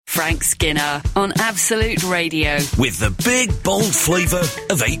Frank Skinner on Absolute Radio. With the big, bold flavour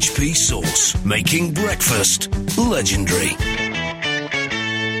of HP sauce, making breakfast legendary.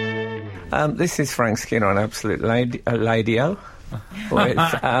 This is Frank Skinner on Absolute Radio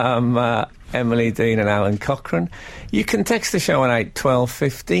with Emily Dean and Alan Cochrane. You can text the show on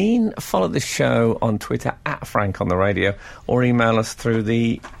 81215, follow the show on Twitter at Frank on the Radio, or email us through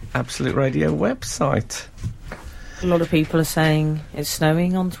the Absolute Radio website. A lot of people are saying it's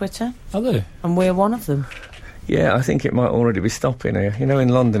snowing on Twitter. Are they? And we're one of them. Yeah, I think it might already be stopping here. You know, in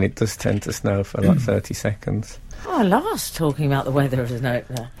London it does tend to snow for like 30 seconds. Oh, I love us talking about the weather as a note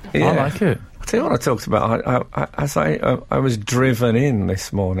there. Yeah. I like it. I'll tell you what I talked about. I was driven in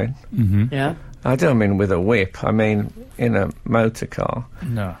this morning. Mm-hmm. Yeah. I don't mean with a whip, I mean in a motor car.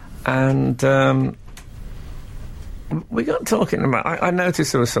 No. And we got talking about... I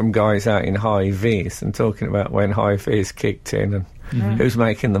noticed there were some guys out in high vis and talking about when high vis kicked in and who's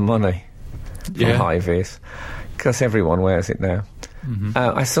making the money from high vis, because everyone wears it now. Mm-hmm.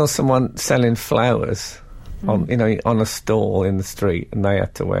 I saw someone selling flowers on a stall in the street, and they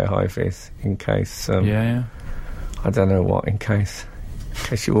had to wear high vis in case. I don't know what, in case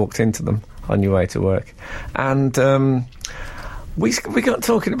you walked into them on your way to work. And we got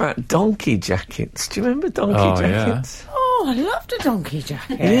talking about donkey jackets. Do you remember donkey jackets? Yeah. Oh, I loved a donkey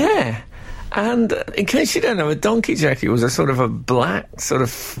jacket. Yeah. And in case you don't know, a donkey jacket was a sort of a black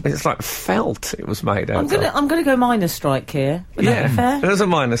it's like felt it was made out of. I'm gonna go miners' strike here. Would that be fair? There was a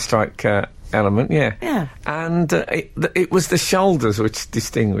miners' strike element, yeah. Yeah. And it was the shoulders which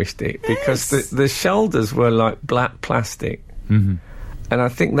distinguished it, because the shoulders were like black plastic. Mm-hmm. And I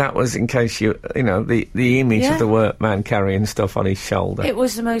think that was in case the image of the workman carrying stuff on his shoulder. It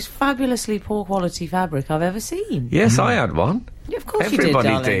was the most fabulously poor quality fabric I've ever seen. Yes, I had one. Yeah, of course Everybody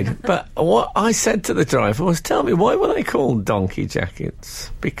you did, darling. But what I said to the driver was, tell me, why were they called donkey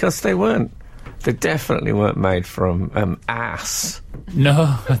jackets? Because they definitely weren't made from ass.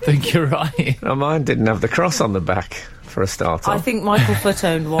 No, I think you're right. No, mine didn't have the cross on the back, for a start. I think Michael Foot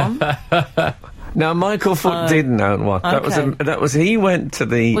owned one. No, Michael Foot didn't own one. Okay. He went to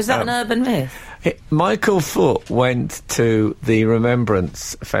the... Was that an urban myth? Michael Foot went to the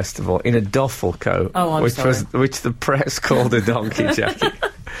Remembrance Festival in a duffel coat, which the press called a donkey jacket.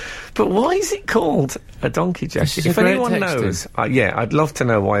 But why is it called a donkey jacket? If anyone knows, I'd love to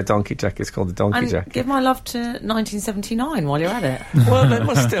know why a donkey jacket is called a donkey jacket. Give my love to 1979 while you're at it. Well, they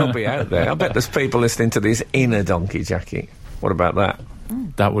must still be out there. I bet there's people listening to this in a donkey jacket. What about that?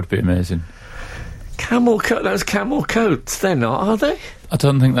 That would be amazing. Camel coat, those camel coats, they're not, are they? I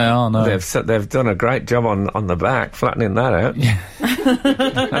don't think they are, no. They've done a great job on the back, flattening that out. Yeah.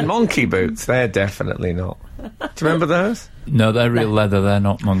 And monkey boots, they're definitely not. Do you remember those? No, they're real leather, they're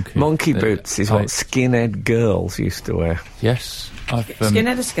not monkey. Monkey boots is what skinhead girls used to wear. Yes.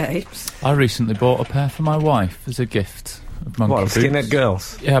 Skinhead escapes. I recently bought a pair for my wife as a gift. What, skinhead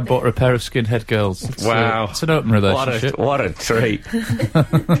girls? Yeah, I bought her a pair of skinhead girls. Wow. It's an open relationship. What a treat.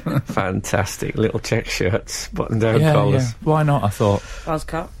 Fantastic. Little check shirts, button-down collars. Yeah. Why not, I thought. Buzz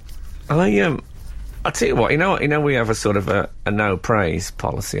cut. I'll tell you what, you know we have a sort of a no praise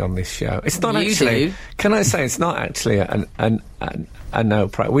policy on this show. It's not do. Can I say it's not actually a no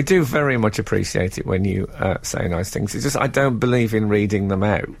praise. We do very much appreciate it when you say nice things. It's just I don't believe in reading them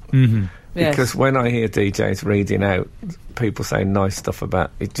out. Mm-hmm. Because when I hear DJs reading out people saying nice stuff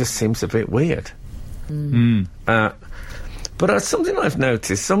about it, just seems a bit weird. But something I've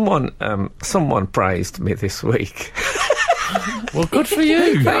noticed, someone praised me this week. Well, good for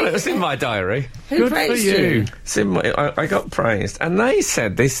you. No, it was in my diary. Who praised you? I got praised, and they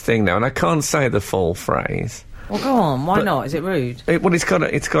said this thing now, and I can't say the full phrase. Well, go on. Why not? Is it rude? It's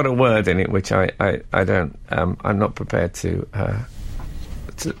got a word in it which I don't. I'm not prepared to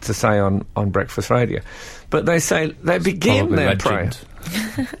say on breakfast radio. But they say they begin their praise.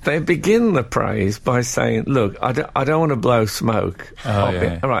 They begin the praise by saying, "Look, I don't want to blow smoke." All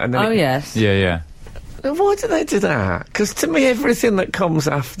right, and then yes. Yeah. Why do they do that? Because to me, everything that comes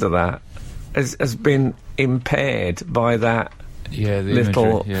after that has been impaired by that little...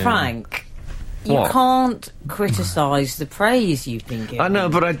 Imagery, yeah. Frank, you can't criticise the praise you've been given. I know,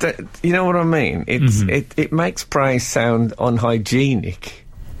 but you know what I mean? It makes praise sound unhygienic.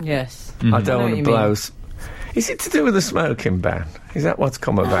 Yes. Mm-hmm. I don't want to blow... Is it to do with the smoking ban? Is that what's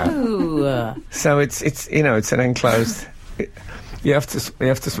come about? No. So it's an enclosed... You have to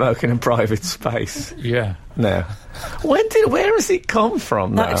smoke in a private space. Yeah. Now, where has it come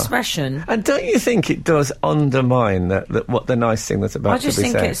from? That expression. And don't you think it does undermine what the nice thing that's about to be said? I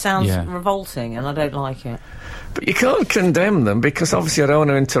just think it sounds revolting, and I don't like it. But you can't condemn them because obviously I don't want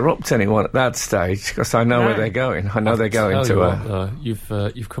to interrupt anyone at that stage because I know where they're going. I know they're going to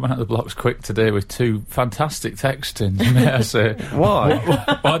You've come out of the blocks quick today with 2 fantastic text in. May I say? Why?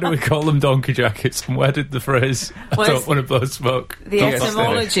 Why do we call them donkey jackets? And where did the phrase "I don't want to blow smoke"? The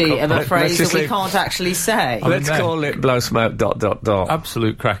etymology of a phrase that we can't actually say. Let's call it blow smoke ...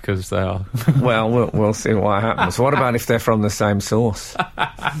 Absolute crackers they are. Well, we'll see what happens. What about if they're from the same source?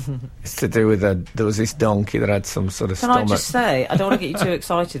 It's to do with there was this donkey that had some sort of Can stomach. I just say, I don't want to get you too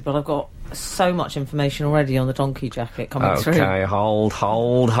excited, but I've got so much information already on the donkey jacket coming through. Okay, hold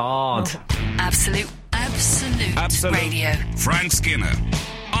hard. Absolute Radio. Frank Skinner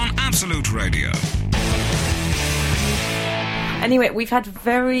on Absolute Radio. Anyway, we've had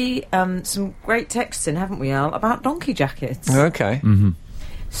some great texts in, haven't we, Al, about donkey jackets. Okay. Mm-hmm.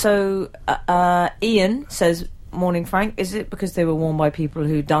 So, Ian says, morning, Frank. Is it because they were worn by people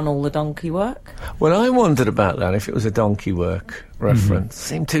who'd done all the donkey work? Well, I wondered about that, if it was a donkey work reference.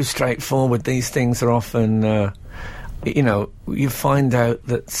 Seemed too straightforward. These things are often, you find out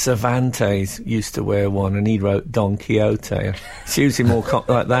that Cervantes used to wear one and he wrote Don Quixote. It's usually more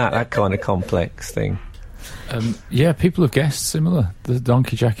like that kind of complex thing. Yeah, people have guessed similar. The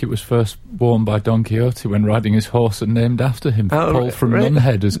donkey jacket was first worn by Don Quixote when riding his horse and named after him. Paul from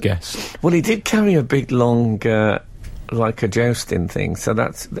Nunhead has guessed. Well, he did carry a big, long, like a jousting thing, so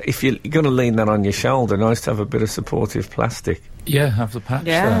that's... If you're going to lean that on your shoulder, nice to have a bit of supportive plastic. Yeah, have the patch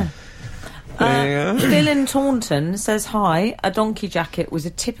Yeah. there. Phil in Taunton says, hi, a donkey jacket was a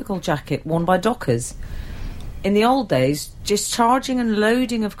typical jacket worn by dockers. In the old days, discharging and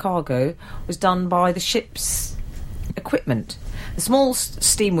loading of cargo was done by the ship's equipment. The small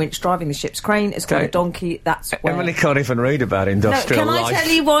steam winch driving the ship's crane is called a donkey. That's where... Emily can't even read about industrial life. Can I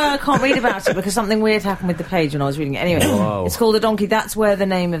tell you why I can't read about it? Because something weird happened with the page when I was reading it. Anyway, It's called a donkey. That's where the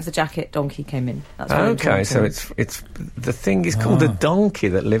name of the jacket donkey came in. That's okay, so it's the thing is called a donkey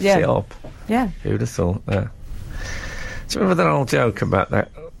that lifts it up. Yeah. Who'd have thought that? Do you remember that old joke about that?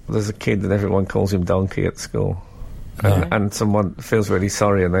 There's a kid that everyone calls him Donkey at school. And someone feels really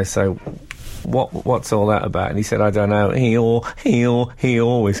sorry and they say, what's all that about? And he said, I don't know. He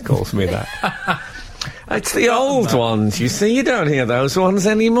always calls me that. It's the old ones, you see. You don't hear those ones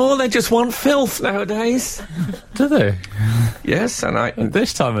anymore. They just want filth nowadays. Do they? Yes, and At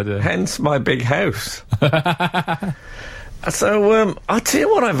this time of day. hence my big house. So, I'll tell you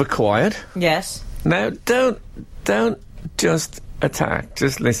what I've acquired. Yes. Now, don't just attack.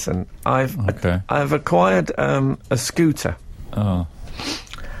 Just listen. I've acquired a scooter. Oh.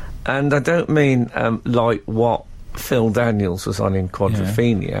 And I don't mean like what Phil Daniels was on in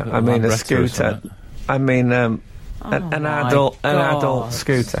Quadrophenia. Yeah. I mean a Retro, scooter. I mean an adult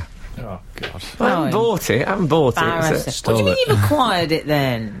scooter. Oh, God. I haven't bought it. What do you mean you've acquired it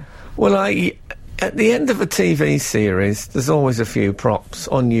then? Well, at the end of a TV series, there's always a few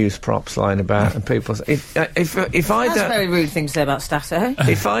unused props lying about, and people say, if I That's don't... a very rude thing to say about Stato.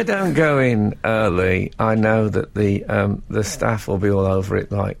 If I don't go in early, I know that the staff will be all over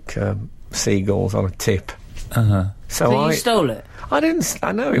it like seagulls on a tip. Uh-huh. So you stole it? I didn't.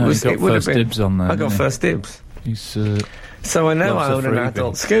 I know it No, was. he got It would have first been. dibs on there, I got didn't he? first dibs. He's, So I know I loves a own an freebie.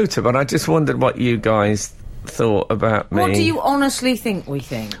 adult scooter, but I just wondered what you guys thought about me. What do you honestly think we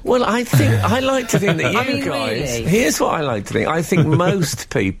think? Well, I like to think that you guys... really? Here's what I like to think. I think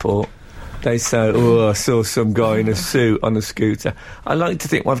most people, they say, oh, I saw some guy in a suit on a scooter. I like to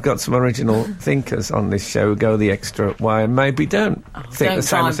think we've got some original thinkers on this show who go the extra way and maybe don't think the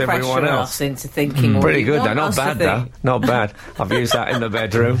same as everyone else. Us into thinking what Pretty you good, want though. Not us to bad, though. think. Not bad. I've used that in the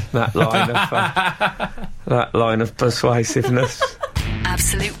bedroom, that line of persuasiveness.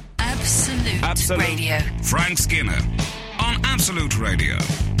 Absolute Radio. Frank Skinner on Absolute Radio.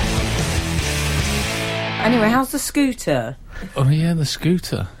 Anyway, how's the scooter? oh, yeah, the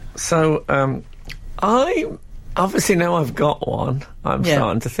scooter. So, I obviously now I've got one. I'm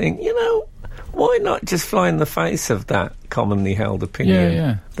starting to think, why not just fly in the face of that commonly held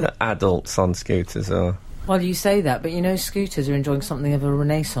opinion that adults on scooters are? Well, you say that, but scooters are enjoying something of a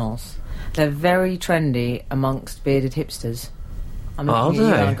renaissance. They're very trendy amongst bearded hipsters. Are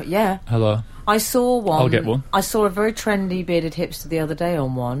they? Yeah. Hello. I saw one. I'll get one. I saw a very trendy bearded hipster the other day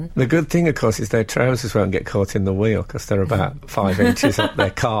on one. The good thing, of course, is their trousers won't get caught in the wheel because they're about 5 inches up their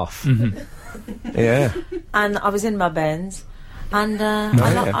calf. Mm-hmm. Yeah. And I was in my Benz, and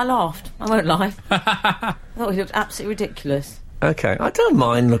I laughed. I won't lie. I thought he looked absolutely ridiculous. Okay, I don't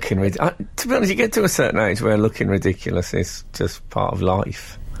mind looking ridiculous. To be honest, you get to a certain age where looking ridiculous is just part of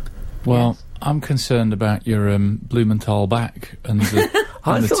life. Well, I'm concerned about your Blumenthal back and the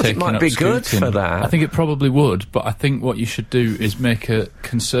I and the thought it taking might up be good scooting. for that. I think it probably would, but I think what you should do is make a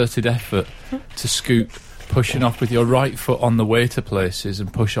concerted effort to scoot pushing off with your right foot on the way to places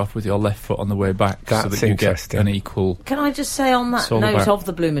and push off with your left foot on the way back. That's so that you get an equal... Can I just say on that note of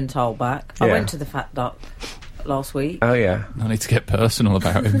the Blumenthal back, I went to the Fat Duck last week. Oh, yeah. I need to get personal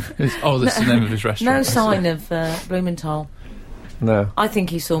about him. That's the name of his restaurant. No sign of Blumenthal. No. I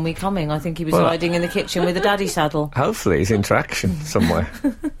think he saw me coming. I think he was hiding in the kitchen with a daddy saddle. Hopefully he's in traction somewhere.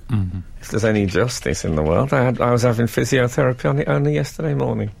 If there's any justice in the world. I was having physiotherapy on it only yesterday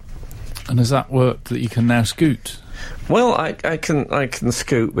morning. And has that worked that you can now scoot? Well, I can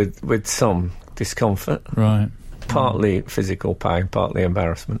scoot with some discomfort. Right. Partly physical pain, partly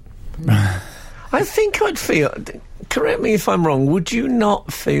embarrassment. I think I'd feel... Correct me if I'm wrong, would you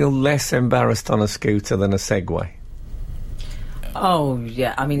not feel less embarrassed on a scooter than a Segway? Oh,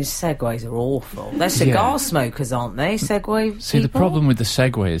 yeah. I mean, Segways are awful. They're cigar smokers, aren't they, Segway See, the problem with the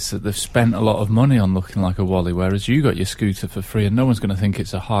Segway is that they've spent a lot of money on looking like a Wally, whereas you got your scooter for free and no one's going to think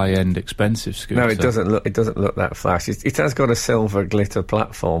it's a high-end, expensive scooter. No, it doesn't look that flash. It has got a silver glitter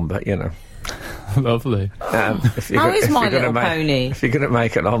platform, but, you know... Lovely. How is My Little Pony? If you're going to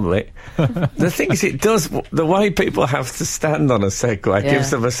make an omelette. The thing is, it does... The way people have to stand on a Segway gives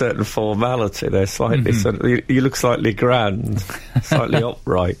them a certain formality. They're slightly... you look slightly grand, slightly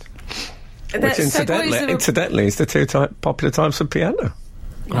upright. Which, incidentally, is the two popular types of piano.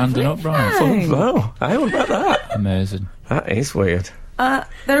 Grand and upright. Oh, hey, what about that? Amazing. That is weird. They're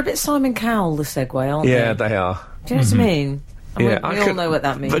a bit Simon Cowell, the Segway, aren't they? Yeah, they are. Do you know what I mean? We all know what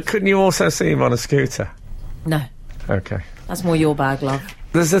that means. But couldn't you also see him on a scooter? No. Okay. That's more your bag, love.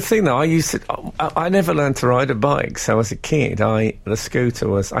 There's a thing, though. I never learned to ride a bike, so as a kid, the scooter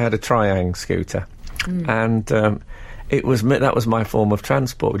was... I had a Triang scooter, and that was my form of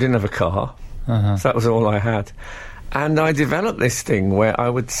transport. We didn't have a car, so that was all I had. And I developed this thing where I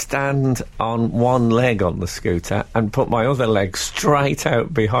would stand on one leg on the scooter and put my other leg straight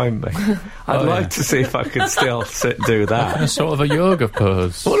out behind me. I'd like to see if I could still do that. A sort of a yoga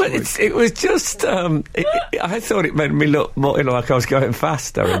pose. Well, it was just... I thought it made me look more like I was going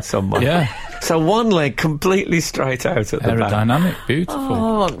faster in some way. Yeah. So one leg completely straight out at the back. Aerodynamic, beautiful. Oh,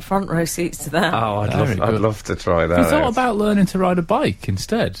 I want front row seats to that. Oh, I'd love to try that. Have you thought about learning to ride a bike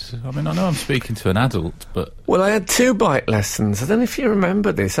instead? I mean, I know I'm speaking to an adult, but... Well, I had 2 bike lessons. I don't know if you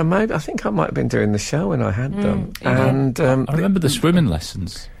remember this. I think I might have been doing the show when I had them. And I remember the swimming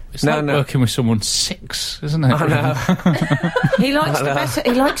lessons. It's like working with someone 6, isn't it? I know. He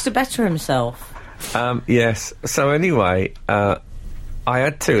likes to better himself. Yes. So anyway, I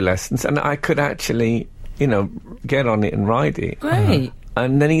had 2 lessons, and I could actually, get on it and ride it. Great.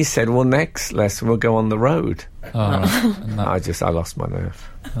 And then he said, well, next lesson we'll go on the road. Oh, right. I lost my nerve.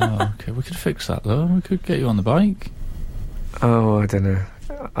 Oh, okay. We could fix that, though. We could get you on the bike. Oh, I don't know.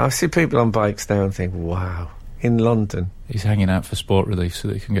 I see people on bikes now and think, wow, in London. He's hanging out for sport relief so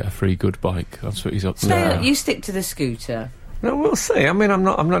that he can get a free good bike. That's what he's up to now. You stick to the scooter. No, we'll see. I mean, I'm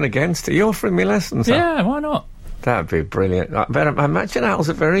not against it. You're offering me lessons. Yeah, why not? That'd be brilliant. I imagine Al's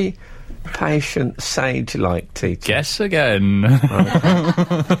a very patient, sage-like teacher. Guess again. No,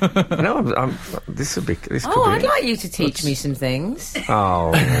 this could be... I'd like you to teach me some things.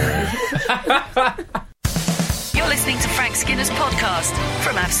 Oh. You're listening to Frank Skinner's podcast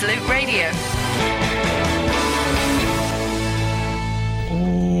from Absolute Radio.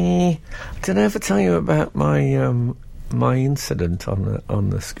 Did I ever tell you about my my incident on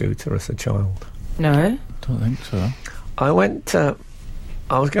the scooter as a child? No. Don't think so. I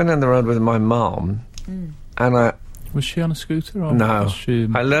was going down the road with my mum, and Was she on a scooter? Or no. Was she...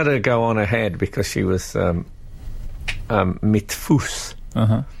 I let her go on ahead because she was mit Fuß.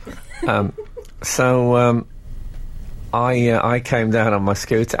 So I came down on my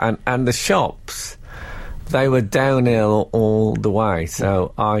scooter, and the shops, they were downhill all the way,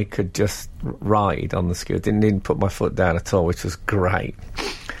 so I could just ride on the scooter. Didn't put my foot down at all, which was great.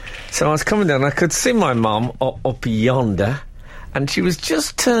 So I was coming down, I could see my mum up yonder, and she was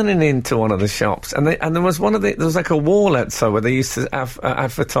just turning into one of the shops, and there was there was like a wall outside where they used to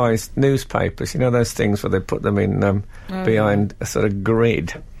advertise newspapers, those things where they put them in behind a sort of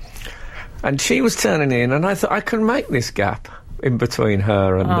grid. And she was turning in, and I thought I could make this gap in between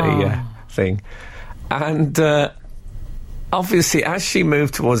her and the thing. And obviously, as she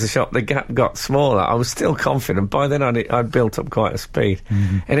moved towards the shop, the gap got smaller. I was still confident. By then, I'd built up quite a speed.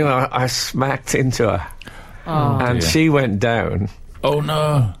 Anyway, I smacked into her. And she went down. Oh,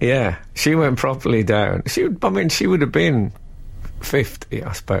 no. Yeah, she went properly down. She would have been 50,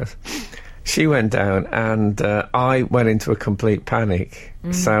 I suppose. She went down, and I went into a complete panic.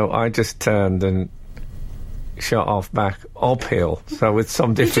 So I just turned and shot off back uphill, so with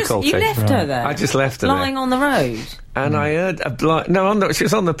some difficulty. You left her there? I just left her lying there. on the road? And I heard she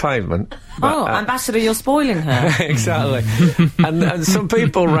was on the pavement. But, Ambassador, you're spoiling her. Exactly. and some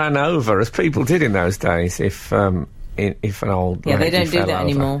people ran over, as people did in those days, if an old they lady don't do fell that over.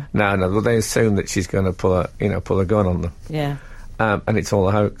 anymore. No, well, they assume that she's going to pull a gun on them. Yeah. And it's all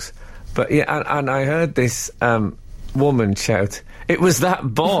a hoax. But yeah, and I heard this woman shout, "It was that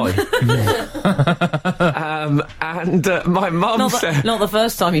boy." And my mum said... Not the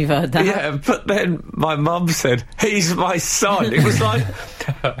first time you've heard that. Yeah, but then my mum said, "He's my son." It was like,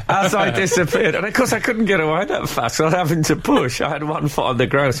 as I disappeared. And of course I couldn't get away that fast, so I was having to push. I had one foot on the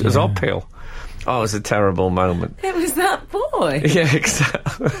ground, so it was uphill. Oh, it was a terrible moment. It was that boy. Yeah,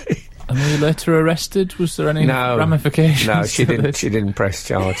 exactly. And were you later arrested? Was there any ramifications? No, she didn't. She didn't press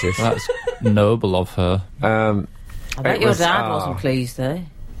charges. That's noble of her. I bet your dad wasn't pleased, though.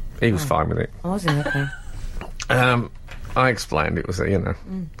 He was fine with it. Oh, was he? Okay. I explained it was,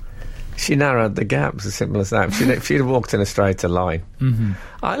 she narrowed the gaps, as simple as that. If she'd have walked in a straighter line. Mm-hmm.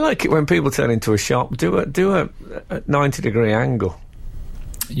 I like it when people turn into a shop. Do a 90-degree angle.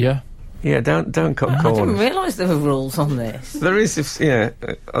 Yeah. Yeah, don't cut corners. I didn't realise there were rules on this. There is, there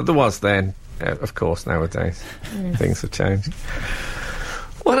was then. Of course, nowadays things have changed.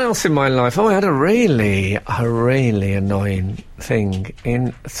 What else in my life? Oh, I had a really annoying thing.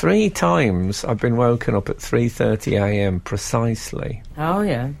 In 3 times, I've been woken up at 3:30 a.m. precisely. Oh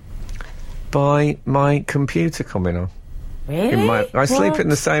yeah. By my computer coming on. Really? I sleep in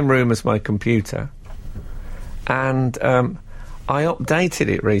the same room as my computer, and I updated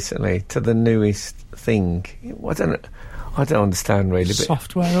it recently to the newest thing. I don't understand really. But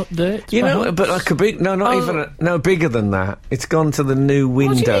software update? You know, but like a big... No, not even... bigger than that. It's gone to the new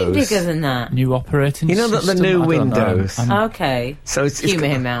Windows. What do you mean bigger than that? New operating system? You know that the new Windows... Okay. So it's Humour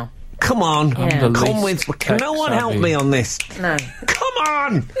him now. Come on. Yeah. Come with... Can no one help me on this? No. Come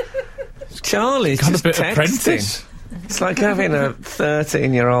on! Charlie's just a bit texting. apprentice. It's like having a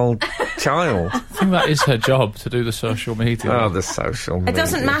 13-year-old child. I think that is her job, to do the social media. Oh, the social media. It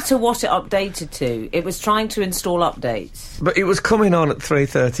doesn't matter what it updated to. It was trying to install updates. But it was coming on at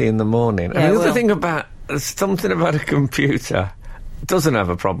 3:30 in the morning. Yeah, and the other thing about... Something about a computer doesn't have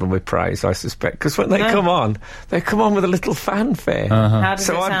a problem with praise, I suspect, because when they come on with a little fanfare. How does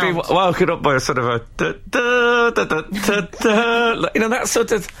so it I'd sound? be woken up by a sort of a da, da, da, da, da, da, like, that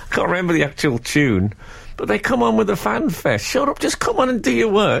sort of... I can't remember the actual tune, but they come on with a fanfare. Shut up, just come on and do your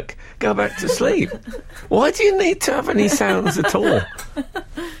work, go back to sleep. Why do you need to have any sounds at all?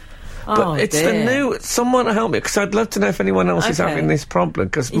 But it's dear. the new... Someone to help me, because I'd love to know if anyone else is having this problem.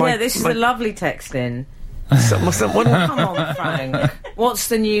 Cause this is a lovely text in. Come on, Frank. What's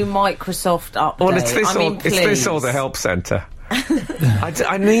the new Microsoft update? Well, it's this or the help centre.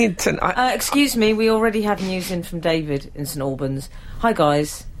 I need to... excuse me, we already have news in from David in St Albans. Hi,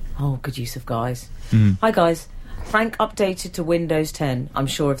 guys. Oh, good use of guys. Hi, guys. Frank updated to Windows 10. I'm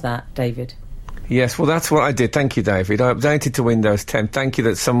sure of that, David. Yes, well, that's what I did. Thank you, David. I updated to Windows 10. Thank you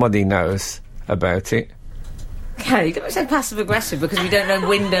that somebody knows about it. Okay, you don't say passive-aggressive because we don't know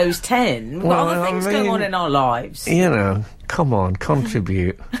Windows 10. We've got other things going on in our lives. You know, come on,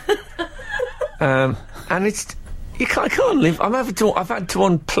 contribute. And it's... I can't live... I've had to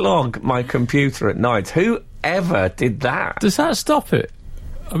unplug my computer at night. Who ever did that? Does that stop it?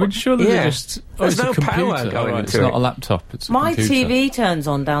 I mean, surely they just... There's no power going into It's it. not a laptop, it's a My computer. TV turns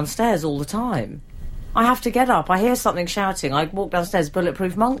on downstairs all the time. I have to get up. I hear something shouting. I walk downstairs,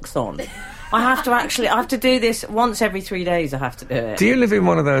 Bulletproof Monk's on. I have to do this once every 3 days. I have to do it. Do you live in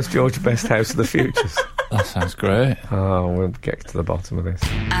one of those George Best House of the Futures? That sounds great. Oh, we'll get to the bottom of this.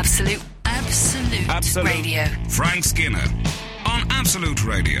 Absolute Radio. Frank Skinner on Absolute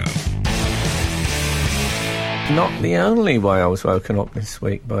Radio. Not the only way I was woken up this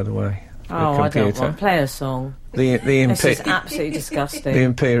week, by the way. I don't want to play a song. This is absolutely disgusting. The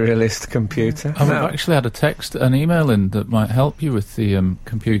imperialist computer. We've actually had an email in that might help you with the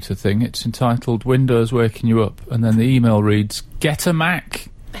computer thing. It's entitled Windows Waking You Up, and then the email reads, "Get a Mac!"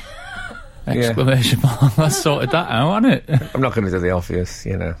 Exclamation mark. That's sorted that out, hasn't it? I'm not going to do the obvious,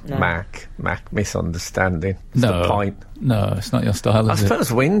 No. Mac misunderstanding. It's the point. No, it's not your style, I is it?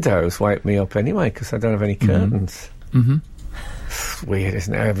 suppose Windows wake me up anyway, because I don't have any curtains. Mm-hmm. It's weird,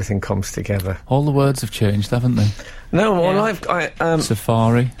 isn't it? Everything comes together. All the words have changed, haven't they? No, well,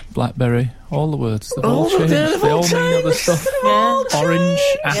 Safari, Blackberry, all the words. They've all changed. they've They all all mean other changed. stuff. Yeah. Orange,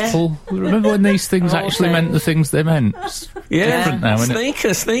 apple. Remember when these things All actually meant the things they meant? It's different now, isn't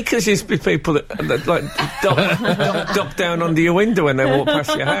it? Sneakers used to be people that like duck down under your window when they walk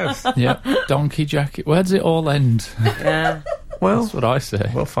past your house. Yeah, donkey jacket. Where does it all end? Yeah. Well, That's what I say.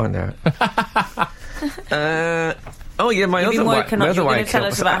 we'll find out. Oh yeah, my You've other been woken up. You're going to tell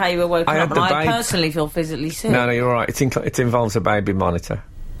us was- about how you were woken I up, had and the I babe- personally feel physically sick. No, you're right. It involves a baby monitor.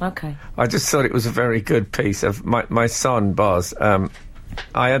 Okay. I just thought it was a very good piece of my son Buzz.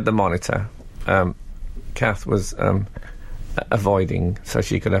 I had the monitor. Kath was avoiding so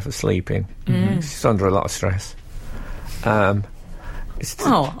she could have a sleep in. She's under a lot of stress. It's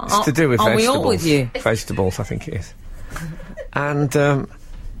to do with aren't vegetables. we all with you? Vegetables, I think it is. And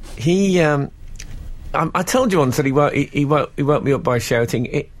he. I told you once that he woke me up by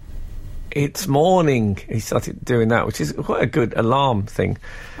shouting, "It's morning!" He started doing that, which is quite a good alarm thing.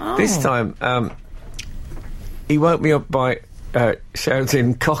 Oh. This time, he woke me up by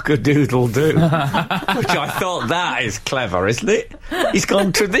shouting "cock-a-doodle-doo," which I thought, that is clever, isn't it? He's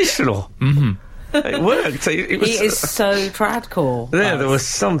gone traditional. It worked. It was, He is so tradcore. there was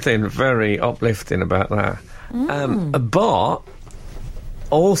something very uplifting about that. But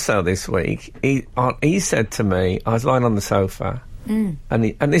also this week, he said to me, I was lying on the sofa, and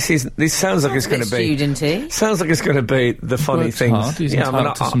this sounds like it's going to be Studenty. sounds like it's going to be the funny Works things. hard. He's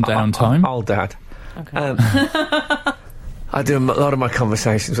entitled to some downtime. Old dad. Okay. I do a lot of my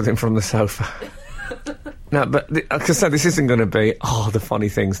conversations with him from the sofa. No, but like I said, this isn't going to be the funny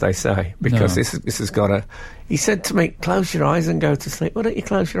things they say, because No. this has got to. He said to me, "Close your eyes and go to sleep." Why don't you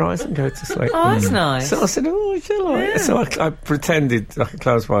close your eyes and go to sleep? Oh, that's nice. So I said, "Oh, shall I?" Yeah. So I pretended I could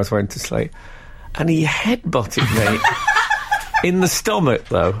close my eyes, went to sleep, and he headbutted me in the stomach,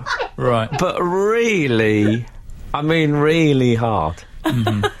 though, Right. but really, I mean, really hard,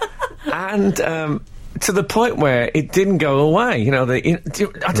 and to the point where it didn't go away. You know, I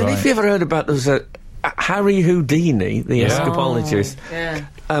don't know if you ever heard about there was a Harry Houdini, the escapologist. Yeah.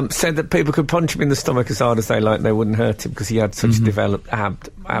 Said that people could punch him in the stomach as hard as they liked and they wouldn't hurt him because he had such developed ab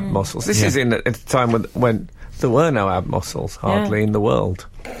muscles. This is at a time when there were no ab muscles hardly in the world.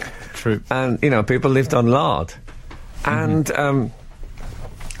 True. And, you know, people lived on lard. And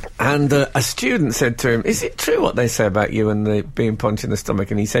a student said to him, "Is it true what they say about you and the being punched in the stomach?"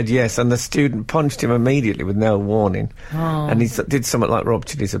 And he said yes, and the student punched him immediately with no warning. And he did something like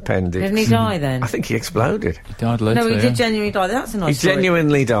ruptured his appendix. Didn't he die then? I think he exploded. He died later. No, he yeah. did genuinely die. That's a nice He story.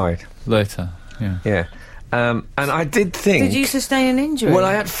 genuinely died. Later, yeah. Yeah. And I did think... Did you sustain an injury? Well,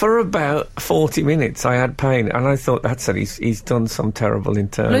 I had, for about 40 minutes, I had pain, and I thought, that's it, he's done some terrible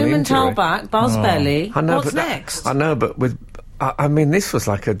internal Blumenthal injury. back, Buzz belly. I know, What's but that- next? I know, but I mean, this was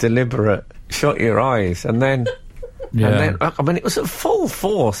like a deliberate shut your eyes, and then... Yeah. And then, I mean, it was a full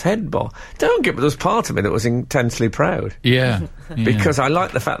force headbutt. Don't get me, there was part of me that was intensely proud. Yeah. Because I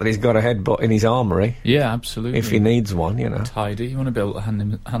like the fact that he's got a headbutt in his armoury, Yeah, absolutely. if he needs one, you know. Tidy. You want to be able to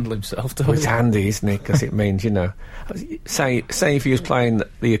handle himself, don't Well, it's you? handy, isn't it? Because it means, you know... Say if he was playing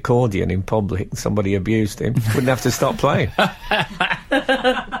the accordion in public and somebody abused him, wouldn't have to stop playing.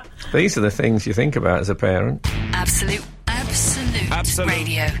 These are the things you think about as a parent. Absolute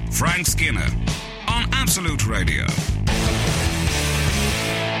Radio. Frank Skinner on Absolute Radio.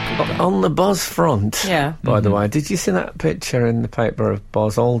 On the Buzz front, Yeah. by the way, did you see that picture in the paper of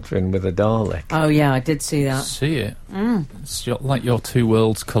Buzz Aldrin with a Dalek? Oh, yeah, I did see that. See it? It's like your two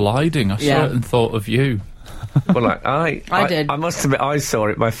worlds colliding. I saw Yeah. it and thought of you. Well, I did. I must admit, I saw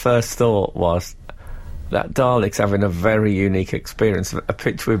it. My first thought was that Dalek's having a very unique experience. A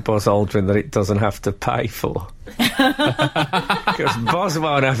picture with Buzz Aldrin that it doesn't have to pay for. Because Buzz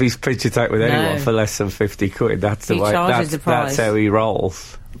won't have his picture taken with anyone No. for less than 50 quid. That's the He way. charges the price. That's how he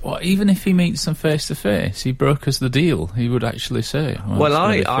rolls. Well, even if he meets them face to face, he broke us the deal. He would actually say. Well, it's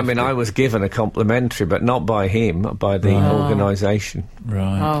gonna be I mean, 50. I was given a complimentary, but not by him, by the organisation.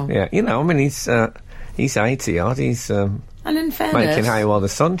 Right. Oh. Mm-hmm. Yeah, you know, I mean, he's 80 odd. He's And in fairness... making hay while the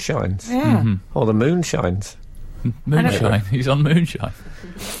sun shines, Yeah. or the moon shines. Moonshine. He's on moonshine.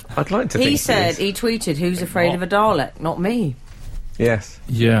 I'd like to think He said, is. he tweeted, "Who's afraid of a Dalek? Not me." Yes.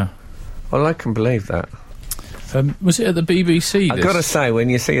 Yeah. Well, I can believe that. Was it at the BBC? I've got to say, when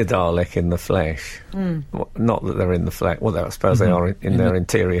you see a Dalek in the flesh, not that they're in the flesh, well, I suppose they are in their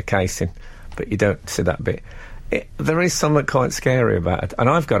interior casing, but you don't see that bit. There is something quite scary about it. And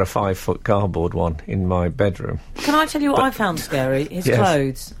I've got a 5-foot cardboard one in my bedroom. Can I tell you what I found scary? His Yes.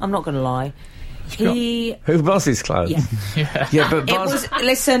 clothes. I'm not going to lie. He... Who Buzz's clothes? Yeah. Yeah, but It Buzz... was...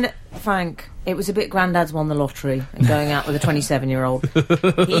 Listen, Frank, it was a bit Grandad's won the lottery and going out with a 27-year-old.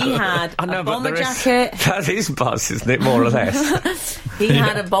 He had I know, a but bomber there is- jacket. That is Buzz, isn't it, more or less? He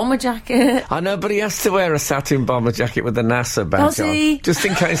had a bomber jacket. I know, but he has to wear a satin bomber jacket with the NASA badge Does on. he? Just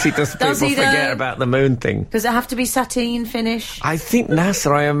in case he does, Does people he, forget though? about the moon thing. Does it have to be sateen finish? I think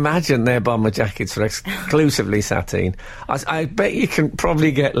NASA, I imagine their bomber jackets are exclusively sateen. I bet you can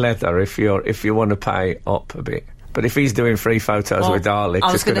probably get leather if you want to pay up a bit. But if he's doing free photos with Daleks,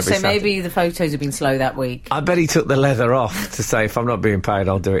 I was going to say maybe the photos have been slow that week. I bet he took the leather off to say, if I'm not being paid,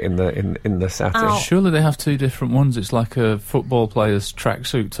 I'll do it in the satin. Ow. Surely they have two different ones. It's like a football player's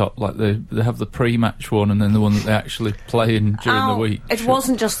tracksuit top. Like they have the pre-match one and then the one that they actually play in during the week. It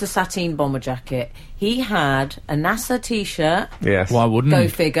wasn't just the sateen bomber jacket. He had a NASA T-shirt. Yes. Why wouldn't Go he?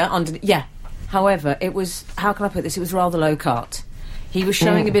 figure. Yeah. However, it was, how can I put this? It was rather low cut. He was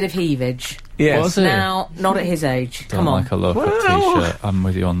showing a bit of heavage. Yes. Was it? Now, not at his age. Don't Come on. like a low-cut T-shirt. I'm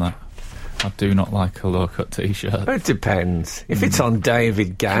with you on that. I do not like a low-cut T-shirt. It depends. If it's on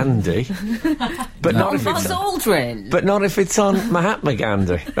David Gandhi, but not if Buzz it's Aldrin. but not if it's on Mahatma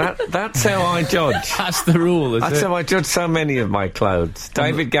Gandhi. That's how I judge. That's the rule, isn't That's it? how I judge so many of my clothes.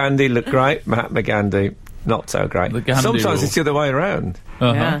 David Gandhi looked great. Mahatma Gandhi not so great. The Gandhi Sometimes rule. it's the other way around.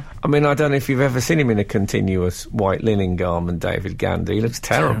 Uh-huh. Yeah. I mean, I don't know if you've ever seen him in a continuous white linen garment, David Gandhi. He looks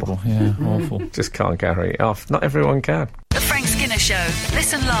terrible. Yeah, awful. Just can't carry it off. Not everyone can. The Frank Skinner Show.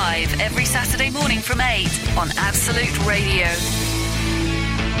 Listen live every Saturday morning from 8 on Absolute Radio.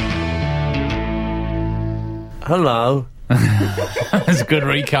 Hello. That's a good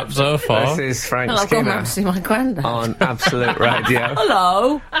recap so far. This is Frank Well, I've gone Skinner round to see my granddad. on Absolute Radio.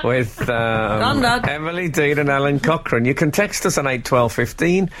 Hello. With Grandad. Emily Dean and Alan Cochrane. You can text us on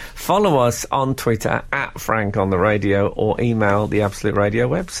 81215, follow us on Twitter at Frank on the Radio, or email the Absolute Radio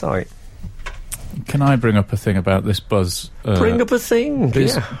website. Can I bring up a thing about this Buzz? Bring up a thing.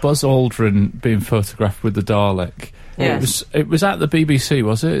 This Yeah. Buzz Aldrin being photographed with the Dalek. Yes. It was at the BBC,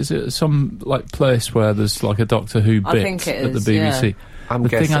 was it? Is it some like place where there's like a Doctor Who I bit think it at the is, BBC? yeah. I'm The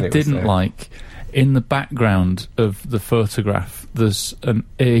thing guessing I it was didn't there. like, in the background of the photograph, there's an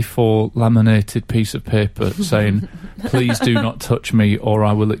A4 laminated piece of paper saying, "Please do not touch me or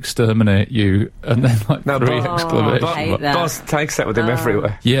I will exterminate you," and then like No, three but- exclamation I hate marks. that. Boss takes that with him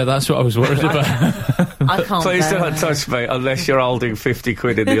everywhere. Yeah, that's what I was worried about. I can't Please bear don't it. touch me unless you're holding 50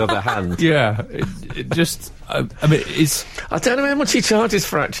 quid in the other hand. Yeah, it just... I mean, it's... I don't know how much he charges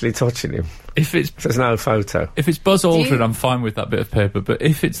for actually touching him. If it's There's no photo. If it's Buzz Aldrin, you- I'm fine with that bit of paper, but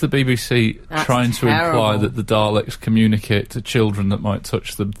if it's the BBC That's trying to imply terrible. that the Daleks communicate to children that might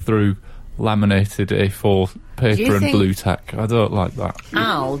touch them through laminated A4 paper and think- blue tack, I don't like that.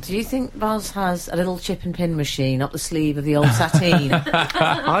 Al, do you think Buzz has a little chip and pin machine up the sleeve of the old sateen?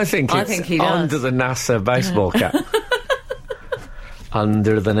 I think I it's think he does. under the NASA baseball cap.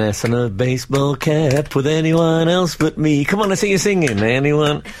 Under the NASA baseball cap with anyone else but me. Come on, I see you singing.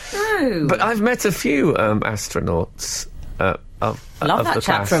 Anyone? No. But I've met a few astronauts of Love of that the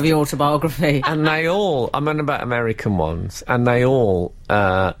chapter past. of your autobiography. And they all, I mean about American ones, and they all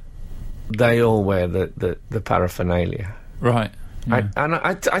wear the paraphernalia. Right. Yeah.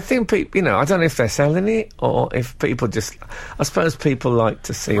 I think people, you know, I don't know if they're selling it or if people just, I suppose people like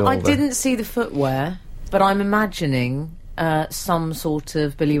to see all I the... didn't see the footwear, but I'm imagining some sort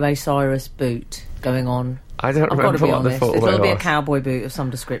of Billy Ray Cyrus boot going on. I don't I've got to remember be what the honest. footwear It'll be a was. cowboy boot of some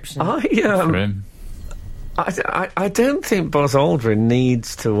description. For him. I don't think Buzz Aldrin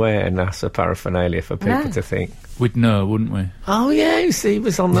needs to wear NASA paraphernalia for people No. to think, We'd know, wouldn't we? oh yeah, you see, he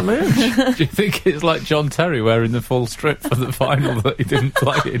was on the moon. Do you think it's like John Terry wearing the full strip for the final that he didn't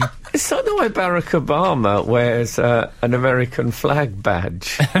play in? It's like the way Barack Obama wears an American flag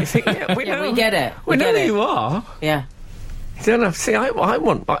badge. You think, yeah, we Yeah, know, we get it. We know get who it. you are. Yeah. You don't have. See,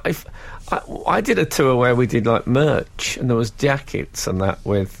 I did a tour where we did like merch, and there was jackets and that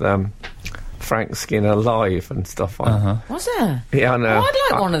with Frank Skinner live and stuff on. Uh-huh. Was there? Yeah, I know. Oh,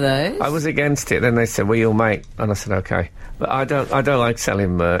 I'd like one of those. I was against it. Then they said, "Well, you'll make," and I said, "Okay," but I don't like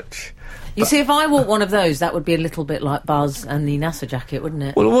selling merch. You see, if I wore one of those, that would be a little bit like Buzz and the NASA jacket, wouldn't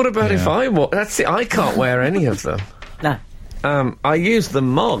it? Well, what about if Yeah. I wore? That's it. I can't wear any of them. No. I used the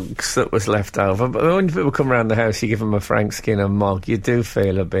mugs that was left over, but when people come around the house, you give them a Frank Skinner mug. You do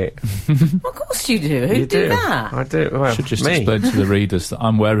feel a bit. Of course you do. Who You do that? I do. Well, Should just me. explain to the readers that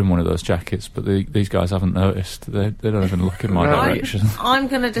I'm wearing one of those jackets, but these guys haven't noticed. They don't even look in my No. direction. I'm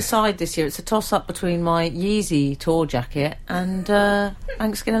going to decide this year. It's a toss-up between my Yeezy tour jacket and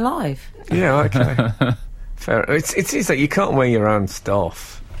Frank Skinner Live. Yeah, okay. Fair. It is that you can't wear your own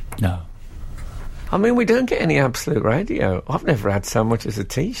stuff. No. I mean, we don't get any Absolute Radio. I've never had so much as a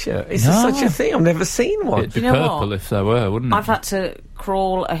T-shirt. Is there No. such a thing? I've never seen one. It'd be You know purple what? if there were, wouldn't it? I've had to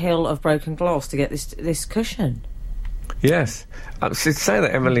crawl a hill of broken glass to get this cushion. Yes. I should say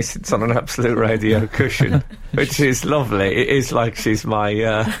that Emily sits on an Absolute Radio cushion, which is lovely. It is like she's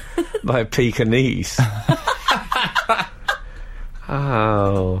my my Pekingese.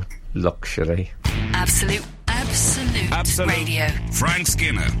 Oh, luxury. Absolute Radio. Frank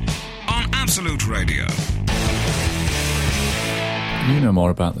Skinner on Absolute Radio. You know more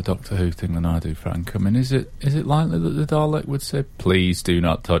about the Doctor Who thing than I do, Frank. I mean, is it likely that the Dalek would say, "Please do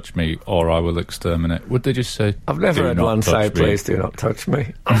not touch me, or I will exterminate"? Would they just say, I've never "Do heard not one say, touch me"? "Please do not touch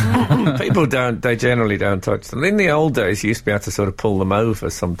me." People don't. They generally don't touch them. In the old days, you used to be able to sort of pull them over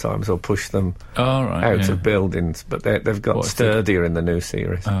sometimes, or push them Oh, right, out yeah. of buildings. But they've got What if sturdier in the new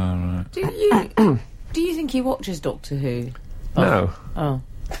series. Oh, right. Do you think he watches Doctor Who? No, Oh.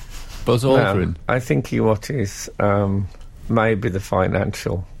 Buzz no. Aldrin. I think he watches maybe the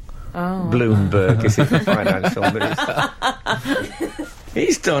financial. Oh. Bloomberg is his financial news.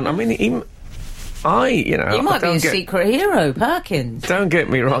 He's done. I mean, He might be a secret hero, Perkins. Don't get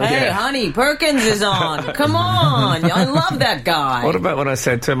me wrong. Hey, yeah. honey, Perkins is on. Come on. I love that guy. What about when I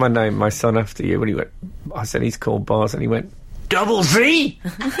said to him, "I named my son after you"? When he went, I said he's called Bars, and he went, "Double Z."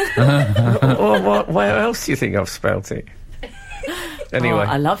 Where else do you think I've spelt it? Anyway,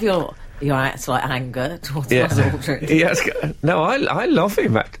 I love your slight anger towards Buzz Aldrin. Yes, no, I love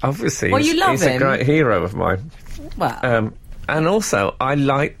him. Obviously, Well, you love he's him. a great hero of mine. Well, And also, I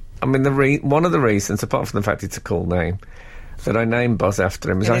mean, one of the reasons, apart from the fact it's a cool name, that I named Buzz after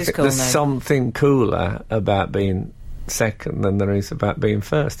him is It I is think cool there's name. something cooler about being second than there is about being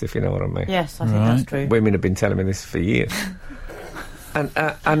first, if you know what I mean. yes, I think that's true. Women have been telling me this for years. and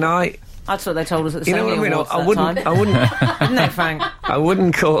I... That's what they told us at the You know Sony what I mean? Awards I that wouldn't... time. I wouldn't... Didn't they, Frank? I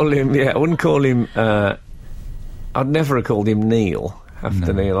wouldn't call him... Yeah, I wouldn't call him... I'd never have called him Neil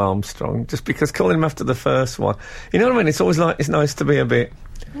after Neil Armstrong, just because calling him after the first one... You know what I mean? It's always like... It's nice to be a bit...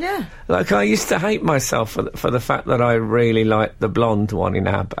 Yeah. Like, I used to hate myself for the fact that I really liked the blonde one in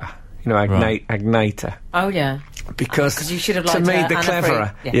ABBA. You know, Agneta. Oh, yeah. Because you should have to liked me, the Anna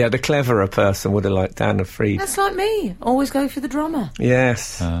cleverer... Fried. Yeah. the cleverer person would have liked Anna Fried. That's like me. Always go for the drummer.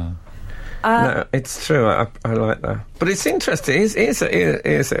 Yes. No, it's true. I like that. But it's interesting. Here's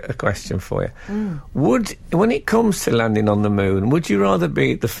a question for you. When it comes to landing on the moon, would you rather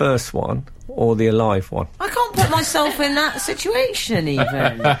be the first one or the alive one? I can't put myself in that situation,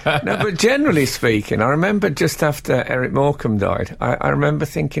 even. No, but generally speaking, I remember just after Eric Morecambe died, I remember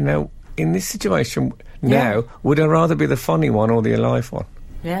thinking, now, in this situation now, would I rather be the funny one or the alive one?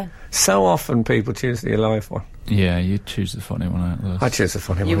 Yeah. So often people choose the alive one. Yeah, you'd choose the funny one out of those. I choose the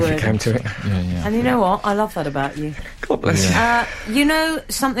funny You one if would. it came to it. Yeah. And you know what? I love that about you. God bless you. You know,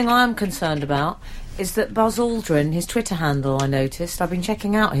 something I'm concerned about is that Buzz Aldrin, his Twitter handle, I noticed, I've been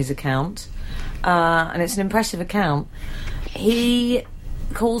checking out his account, and it's an impressive account. He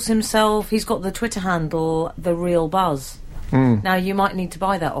calls himself, he's got the Twitter handle, The Real Buzz. Now, you might need to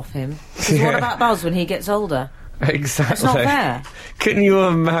buy that off him. Because what about Buzz when he gets older? Exactly. It's not fair. Can you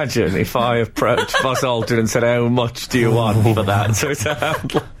imagine if I approached Buzz Aldrin and said, "How much do you want for that?" So it's a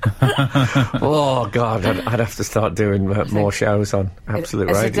handle. Oh God, I'd have to start doing more shows on Absolute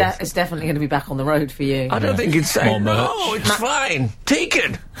Radio. It's definitely going to be back on the road for you. I don't think you'd say More merch. no. It's fine. Take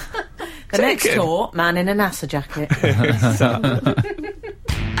it. The next tour, man in a NASA jacket.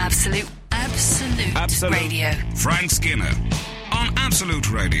 Absolute Radio. Frank Skinner on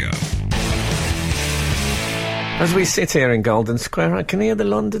Absolute Radio. As we sit here in Golden Square, I can hear the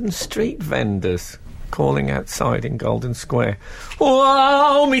London street vendors calling outside in Golden Square.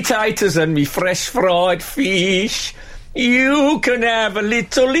 "Wow, me taters and me fresh fried fish. You can have a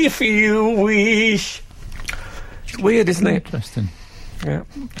little if you wish." It's weird, isn't it? Interesting. Yeah.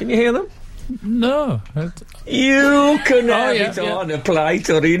 Can you hear them? No. You can have yeah, it yeah. on a plate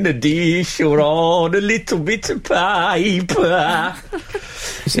or in a dish or on a little bit of paper.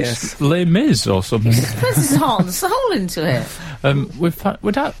 Is Yes. this Les Mis or something? Puts his heart and soul into it.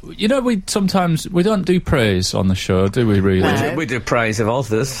 We sometimes we don't do praise on the show, do we? Really? No. We do praise of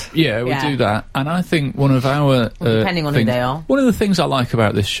others. Yeah, we Yeah. do that, and I think one of our depending on who things- they are. One of the things I like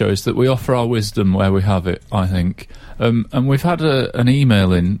about this show is that we offer our wisdom where we have it. I think, and we've had an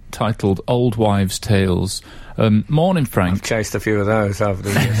email in titled "Old Wives' Tales." Morning, Frank. Chased a few of those over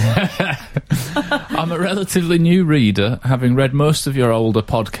the years. I'm a relatively new reader, having read most of your older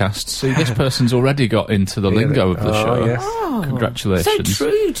podcasts. See, this person's already got into the lingo of the show. Yes. So Congratulations.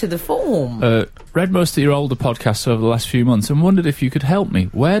 true to the form. Read most of your older podcasts over the last few months and wondered if you could help me.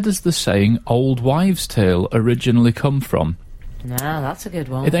 Where does the saying "old wives' tale" originally come from? Nah, that's a good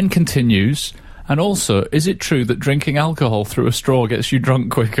one. It then continues, and also, is it true that drinking alcohol through a straw gets you drunk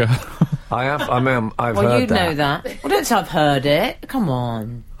quicker? I've well, heard you'd that. know that. Well, don't say I've heard it. Come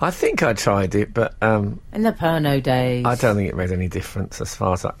on. I think I tried it, but In the Pernod days. I don't think it made any difference as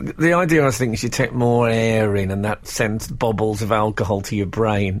far as the idea I was thinking is you take more air in and that sends bubbles of alcohol to your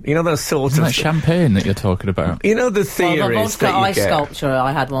brain. You know those sorts Isn't of... that champagne that you're talking about? You know the Well, theories the vodka that you ice get... sculpture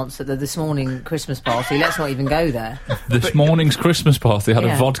I had once at the This Morning Christmas party. Let's not even go there. This morning's Christmas party had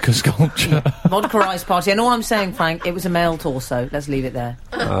Yeah. a vodka sculpture. Vodka ice party. And all I'm saying, Frank, it was a male torso. Let's leave it there.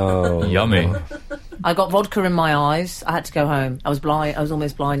 Oh. Yummy. I got vodka in my eyes. I had to go home. I was blind. I was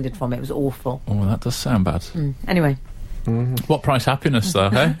almost blinded from it. It was awful. Oh, that does sound bad. Anyway. What price happiness, though,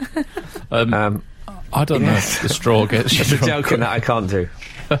 hey? I don't know if the straw gets you It's a drunk. joke that I can't do.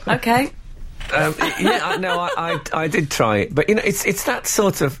 Okay. I did try it, but you know, it's that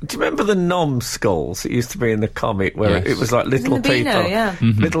sort of. Do you remember the numbskulls that used to be in the comic, where Yes. it was like little In the Beano, people, yeah.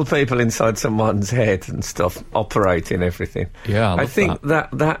 little people inside someone's head and stuff, operating everything. Yeah, I love think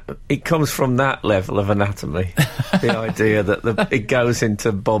that it comes from that level of anatomy. The idea that it goes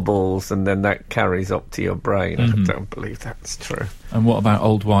into bubbles and then that carries up to your brain. I don't believe that's true. And what about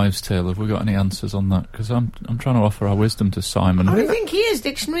Old Wives' Tale? Have we got any answers on that? Because I'm trying to offer our wisdom to Simon. I think he is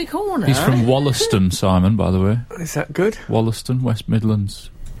Dictionary Corner. He's from Wollaston, Simon, by the way. Is that good? Wollaston, West Midlands.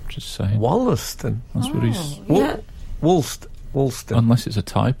 Just saying. Wollaston, That's what he's... Yeah. Woolston. Unless it's a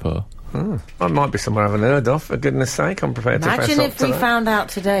typo. That might be somewhere I haven't heard of. For goodness sake, I'm prepared to fess Imagine up if to we that. found out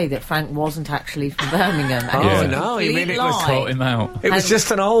today that Frank wasn't actually from Birmingham. And Oh, it was a no, you complete mean it was lie. Caught him out. It was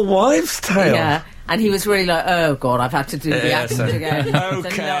just an old wives' tale. Yeah, and he was really like, oh, God, I've had to do the Yes, accent again.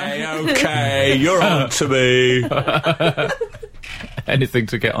 Okay, you're on to me. Anything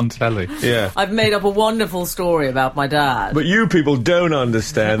to get on telly. Yeah. I've made up a wonderful story about my dad. But you people don't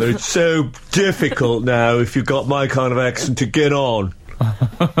understand that it's so difficult now, if you've got my kind of accent, to get on.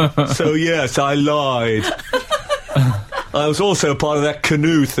 So, yes, I lied. I was also part of that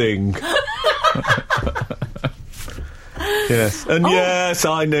canoe thing. Yes. And yes,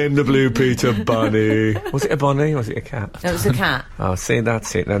 I named the Blue Peter Bunny. Was it a bunny or was it a cat? It was a cat. Oh, see,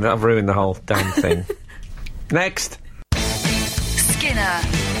 that's it. No, I've ruined the whole damn thing. Next. Skinner,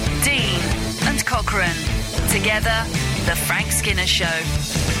 Dean, and Cochrane. Together, The Frank Skinner Show.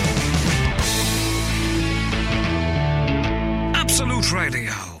 Absolute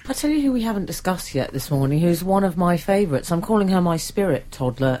Radio. I'll tell you who we haven't discussed yet this morning, who's one of my favourites. I'm calling her my spirit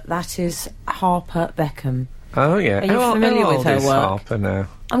toddler. That is Harper Beckham. Oh, yeah. Are you familiar with her How old is work? Harper now?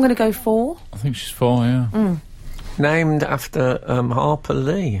 I'm going to go 4. I think she's 4, yeah. Named after Harper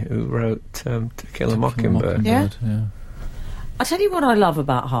Lee, who wrote To Kill a Mockingbird. Yeah? yeah. I'll tell you what I love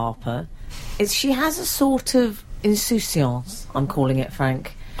about Harper is she has a sort of insouciance, I'm calling it,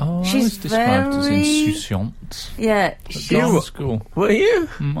 Frank. Oh, I She's was described as very- insouciant. Yeah, At school. Were you?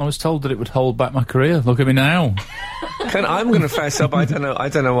 I was told that it would hold back my career. Look at me now. I'm going to fess up. I don't know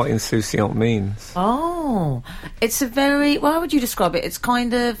what insouciant means. Oh, it's a very... Well, how would you describe it? It's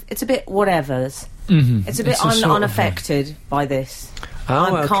kind of... It's a bit whatevers. It's a bit It's a sort of, unaffected by this. Oh,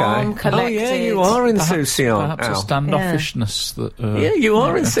 I'm okay. calm, collected. Oh, yeah, you are insouciant. Perhaps a Al. standoffishness that... Yeah, you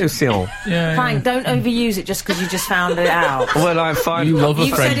are insouciant. Yeah, Frank, don't overuse it just because you just found it out. Well, I find... You love a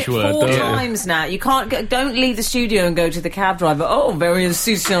You've French said it word, 4 don't you? times now. You can't don't leave the studio and go to the cab driver. Oh, very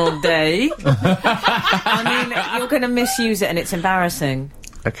insouciant day. I mean, you're going to misuse it, and it's embarrassing.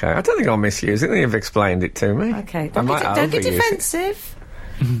 Okay, I don't think I'll misuse it. I think you've explained it to me. Okay, I might don't get overuse it. defensive.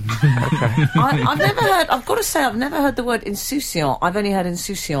 I've never heard. I've got to say, I've never heard the word insouciant. I've only heard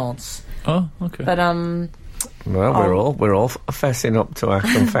insouciance. Oh, okay. But Well, we're all fessing up to our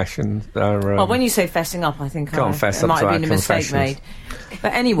confessions. well, when you say fessing up, I think Can't fess it up might to have our been a mistake made.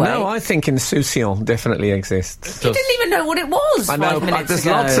 But anyway, No, I think insouciant definitely exists. you didn't even know what it was. I know, 5 but minutes there's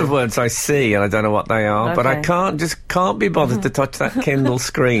ago. lots of words I see and I don't know what they are, but I Okay. can't be bothered to touch that Kindle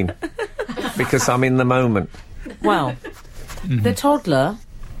screen because I'm in the moment. Well, the toddler,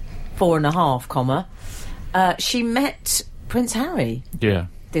 4.5, comma, she met Prince Harry Yeah.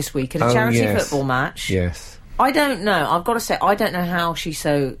 this week at a Oh, charity yes. football match. Yes. I don't know. I've got to say, I don't know how she's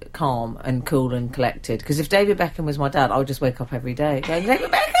so calm and cool and collected. Because if David Beckham was my dad, I would just wake up every day going, David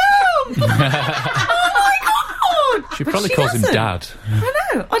Beckham! Oh my God! She But probably calls him doesn't. Dad. I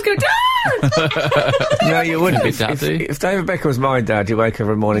know. I'd go, Dad! No, you wouldn't. Be If daddy. David Beckham was my dad, you wake up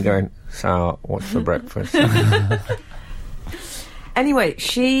every morning going, so, what's for breakfast? Anyway,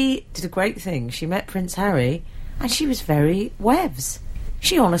 she did a great thing. She met Prince Harry and she was very webs.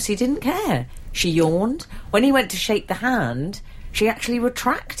 She honestly didn't care. She yawned. When he went to shake the hand, she actually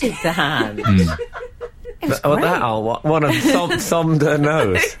retracted the hand. It was Oh, great. that, what a thumbed her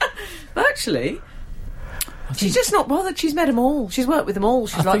nose. Actually, She's just not bothered. She's met them all. She's worked with them all.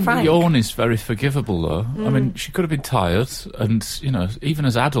 She's I like think Frank. the yawn is very forgivable, though. I mean, she could have been tired, and, even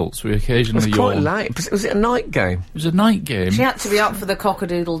as adults, we occasionally It was quite yawn. late. Was it a night game? It was a night game. She had to be up for the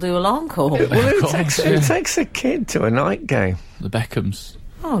cock-a-doodle-doo alarm call. Well, who course, takes a kid to a night game? The Beckhams.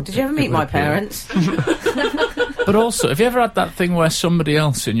 Oh, did you ever meet my parents? But also, have you ever had that thing where somebody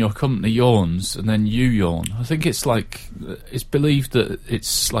else in your company yawns and then you yawn? I think it's believed that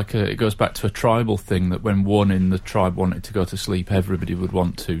it's like it goes back to a tribal thing, that when one in the tribe wanted to go to sleep, everybody would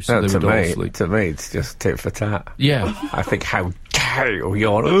want to, so they would all sleep. To me, it's just tit for tat. Yeah. I think, how dare you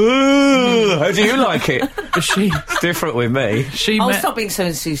yawn? Ooh, how do you like it? It's different with me. Stop being so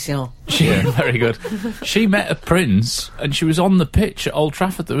insouciant. Very good. She met a prince, and she was on the pitch at Old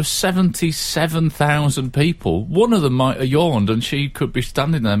Trafford. There were 77,000 people. One of them might have yawned, and she could be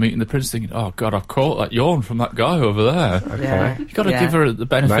standing there meeting the prince thinking, oh, God, I caught that yawn from that guy over there. Okay. Yeah. You've got to give her the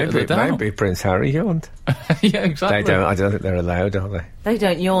benefit of the doubt. Maybe Prince Harry yawned. Yeah, exactly. I don't think they're allowed, are they? They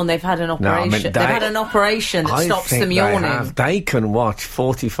don't yawn. They've had an operation. They've had an operation that stops them yawning. They can watch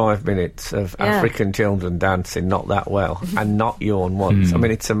 45 minutes of African children dancing not that well and not yawn once. I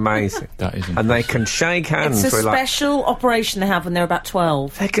mean, it's amazing. That is impressive. And they can shake hands It's a with special operation they have when they're about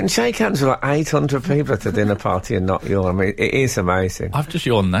 12. They can shake hands with like 800 people at a dinner party and not yawn. I mean, it is amazing. I've just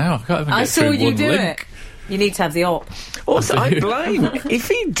yawned now. I can't even get saw through you one do link. it. You need to have the op. Also, I blame if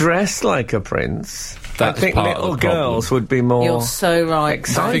he dressed like a prince. I think little girls would be more. You're so right.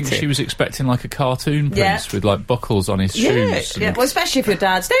 Excited. I think she was expecting like a cartoon prince with like buckles on his shoes. Yeah, well, especially if your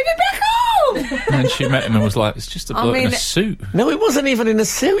dad's David Beckham. And then she met him and was like, "It's just a bloke in a suit." No, he wasn't even in a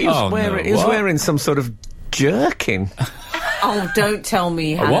suit. He was he was wearing some sort of jerkin. Oh, don't tell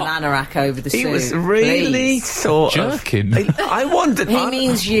me he had an anorak over the suit. He was really sort jerkin. I wondered. He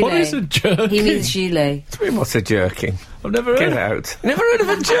means gilet. What is a jerkin? He means gilet. What's a jerkin? I've never heard. Get out. Never heard of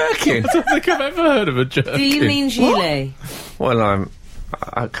a jerkin. I don't think I've ever heard of a jerkin. Do you mean gilet? Well,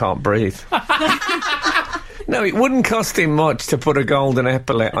 I can't breathe. No, it wouldn't cost him much to put a golden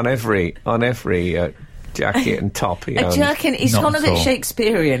epaulet on every jacket and top. A jerkin is kind of a bit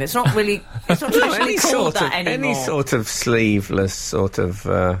Shakespearean. It's not really. It's not traditionally called that anymore. Any sort of sleeveless sort of.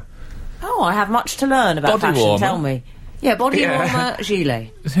 Oh, I have much to learn about body fashion. warmer. Tell me. Yeah, body warmer, gilet.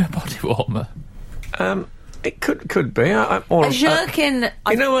 Yeah, body warmer. It could be. A jerkin.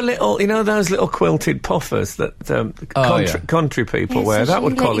 You know those little quilted puffers that country people wear. That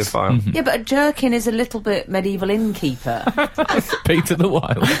would qualify. Mm-hmm. Yeah, but a jerkin is a little bit medieval innkeeper. Peter the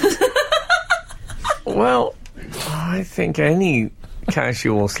Wild. Well, I think any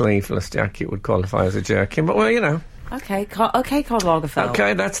casual sleeveless jacket would qualify as a jerkin. But Okay, Karl Lagerfeld.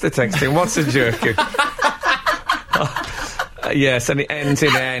 Okay, that's the texting. What's a jerkin? Yes, and it ends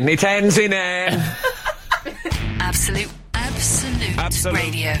in N. It ends in N. Absolute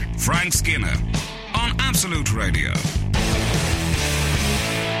Radio. Frank Skinner on Absolute Radio.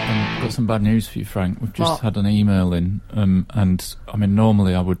 Got some bad news for you, Frank. We've just had an email in, and I mean,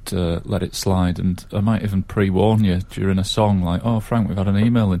 normally I would let it slide, and I might even pre-warn you during a song, like, "Oh, Frank, we've had an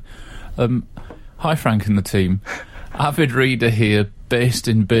email in." Hi, Frank and the team. Avid reader here, based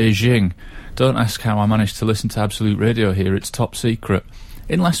in Beijing. Don't ask how I managed to listen to Absolute Radio here. It's top secret.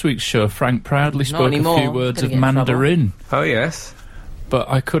 In last week's show, Frank proudly spoke a few words of Mandarin. Oh, yes. But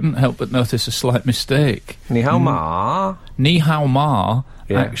I couldn't help but notice a slight mistake. Ni hao ma. Ni hao ma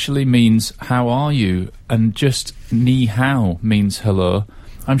actually means how are you, and just ni hao means hello.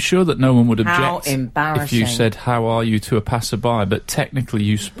 I'm sure that no one would object if you said how are you to a passerby, but technically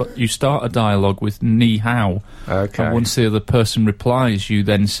you start a dialogue with ni hao. Okay. And once the other person replies, you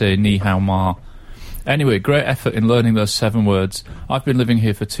then say ni hao ma. Anyway, great effort in learning those 7 words. I've been living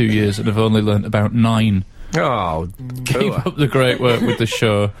here for 2 years and have only learnt about 9. Oh, keep up the great work with the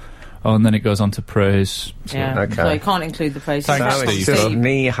show. Oh, and then it goes on to praise. Yeah, okay. So you can't include the praise. Thanks, so it's just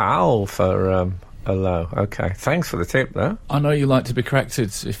ni hao for hello. Okay, thanks for the tip, though. I know you like to be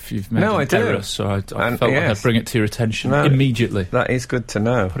corrected if you've made an error, so I felt like I'd bring it to your attention immediately. That is good to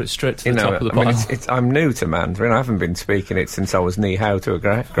know. Put it straight to the top of the pile. I'm new to Mandarin. I haven't been speaking it since I was ni hao to a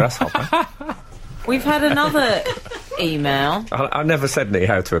grasshopper. We've had another email. I never said ni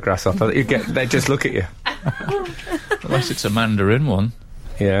hao to a grasshopper. They just look at you. Unless it's a Mandarin one.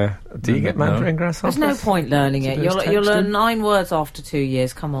 Yeah. Do you get Mandarin grasshoppers? There's no point learning it. You'll learn 9 words after 2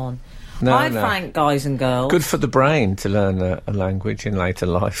 years. Come on. Hi, Frank, guys and girls. Good for the brain to learn a language in later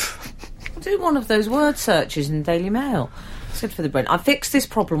life. Do one of those word searches in Daily Mail. It's good for the brain. I fixed this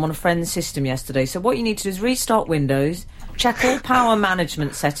problem on a friend's system yesterday, so what you need to do is restart Windows, check all power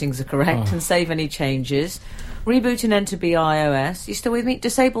management settings are correct and save any changes. Reboot and enter BIOS. You still with me?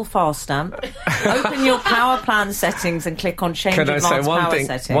 Disable fast stamp. Open your power plan settings and click on change Can I advanced say one power thing?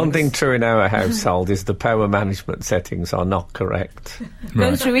 settings. One thing true in our household is the power management settings are not correct.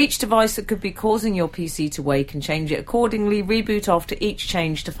 Go through each device that could be causing your PC to wake and change it accordingly. Reboot after each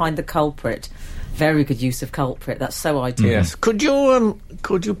change to find the culprit. Very good use of culprit. That's so ideal. Yes. Could you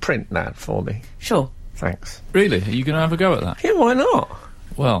print that for me? Sure. Thanks. Really? Are you going to have a go at that? Yeah, why not?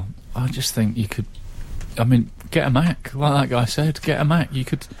 Well, I just think you could... I mean, get a Mac. Like that guy said, get a Mac. You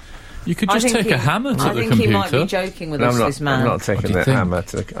could just take a hammer to the computer. I think he might be joking with us, this man. I'm not taking the hammer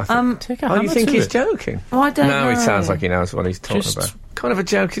to the... Take a hammer you think to he's it. joking? Oh, I don't know. No, he sounds like he knows what he's talking Just- about. What kind of a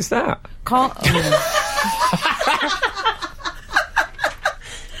joke is that? Can't...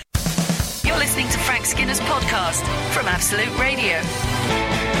 You're listening to Frank Skinner's podcast from Absolute Radio.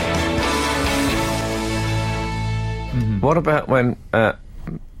 What about when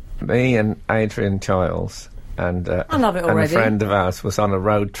me and Adrian Childs and I love it and a already. friend of ours was on a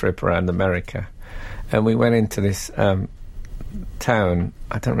road trip around America, and we went into this town,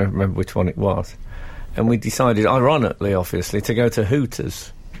 I don't remember which one it was, and we decided, ironically, obviously, to go to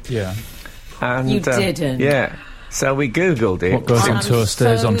Hooters. Yeah. And, You didn't? Yeah. So we Googled it. What goes on tour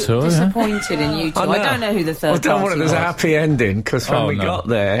stays on tour, yeah? disappointed in you two. I don't know who the third I don't want party there's a was. happy ending, because when we no. got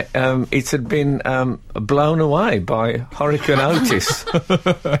there, it had been blown away by Hurricane Otis.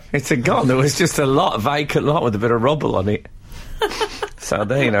 It had gone. There was just a vacant lot with a bit of rubble on it. So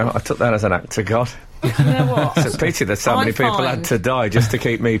there, you know, I took that as an act of God. You know what? It's a pity that so many people had to die just to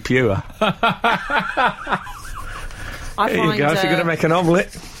keep me pure. There you go, if you're going to make an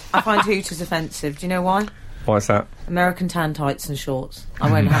omelette. I find Hooters offensive. Do you know why? Why's that? American tan tights and shorts.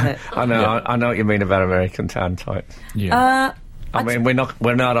 I won't have it. I know, I know what you mean about American tan tights. Yeah. I mean, we're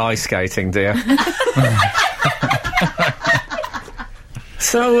not ice skating, dear.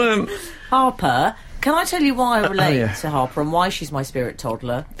 So, Harper, can I tell you why I relate yeah. to Harper and why she's my spirit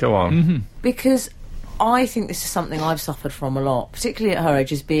toddler? go on. Because I think this is something I've suffered from a lot, particularly at her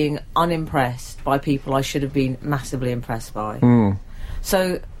age, is being unimpressed by people I should have been massively impressed by.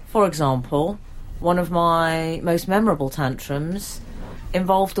 So, for example, one of my most memorable tantrums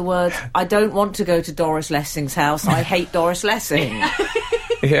involved the words, I don't want to go to Doris Lessing's house, I hate Doris Lessing.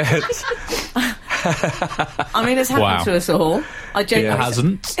 Yes. I mean, it's happened Wow. to us all. I genuinely It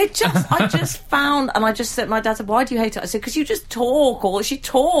hasn't. I just found, and I just said, my dad said, why do you hate her? I said, because you just she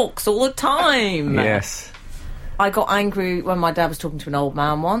talks all the time. Yes. I got angry when my dad was talking to an old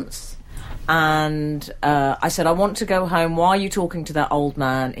man once, and I said, I want to go home. Why are you talking to that old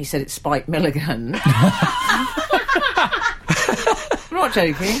man? He said, it's Spike Milligan. I'm not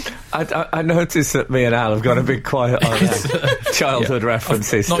joking. I noticed that me and Al have got a bit quiet on childhood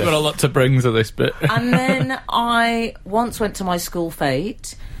references. Not got a lot to bring to this bit. And then I once went to my school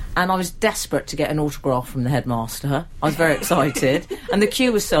fete, and I was desperate to get an autograph from the headmaster. I was very excited. And the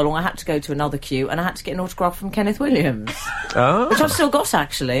queue was so long, I had to go to another queue, and I had to get an autograph from Kenneth Williams, Oh, which I've still got,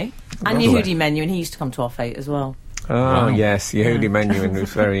 actually. And Lovely. Yehudi Menu, and he used to come to our fete as well. oh yes, Yehudi Menuhin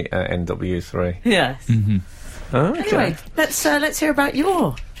was very NW3. Yes. Okay. Anyway, let's hear about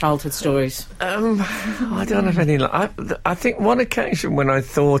your childhood stories. I don't have any. I think one occasion when I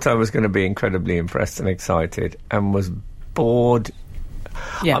thought I was going to be incredibly impressed and excited and was bored.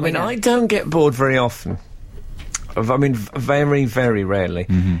 Yeah, I mean, we know. I don't get bored very often. I mean, very, very rarely.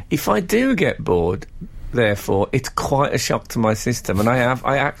 If I do get bored, therefore, it's quite a shock to my system, and I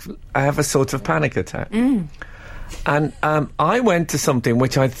have a sort of panic attack. And I went to something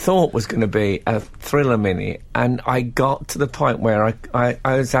which I thought was going to be a thriller mini, and I got to the point where I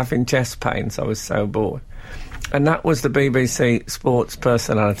was having chest pains. I was so bored. And that was the BBC Sports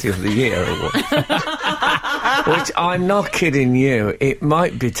Personality of the Year award. Which, I'm not kidding you, it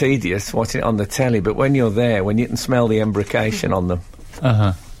might be tedious watching it on the telly, but when you're there, when you can smell the embrocation on them,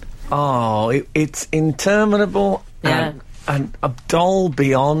 it's interminable and dull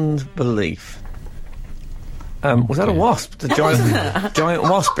beyond belief. Was that a wasp? The giant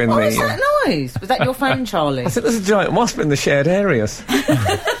wasp in What the... was that noise? Was that your phone, Charlie? I think there's a giant wasp in the shared areas.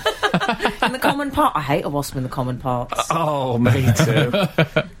 In the common part? I hate a wasp in the common parts. Oh, me too.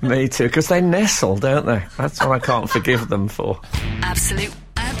 Me too, because they nestle, don't they? That's what I can't forgive them for. Absolute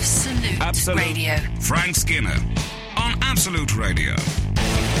Radio. Frank Skinner on Absolute Radio.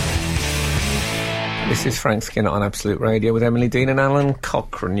 This is Frank Skinner on Absolute Radio with Emily Dean and Alan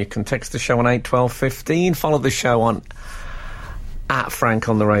Cochrane. You can text the show on 81215. Follow the show on @Frank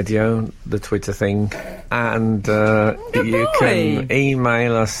on the radio, the Twitter thing, and you can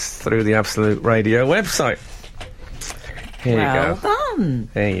email us through the Absolute Radio website. Here you Well go. done.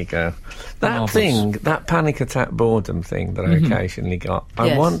 There you go. That Marvellous. thing, that panic attack boredom thing that I occasionally got. I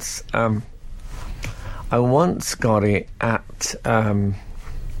Yes. once, I once got it at... I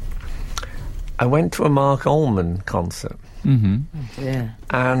went to a Mark Allman concert. Mm-hmm. Yeah.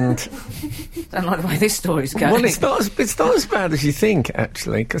 And... I don't like the way this story's going. Well, it's not as bad as you think,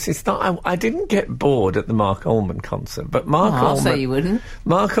 actually, because it's not... I didn't get bored at the Mark Allman concert, but Mark Allman... I'll say you wouldn't.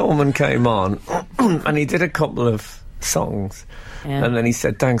 Mark Allman came on, and he did a couple of songs, and then he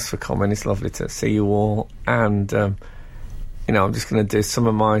said, "Thanks for coming, it's lovely to see you all, and, I'm just going to do some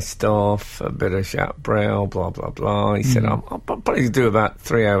of my stuff, a bit of Jacques Brel, blah, blah, blah." He said, I'll probably do about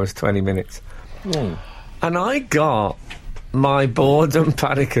 3 hours, 20 minutes. And I got my boredom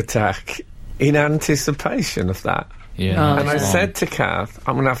panic attack in anticipation of that. Yeah. And I said to Kath,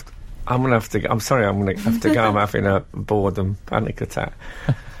 I'm going to have to go. I'm sorry, I'm going to have to go. I'm having a boredom panic attack.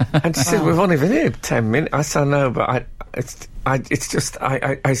 And she said, "We've only been here 10 minutes." I said, "No, but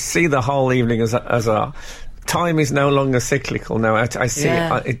I see the whole evening as a time is no longer cyclical now. I see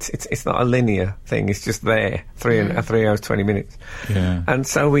it's not a linear thing. It's just there, 3 hours, 20 minutes." Yeah. And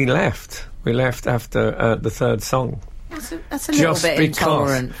so we left. We left after the third song. That's a little bit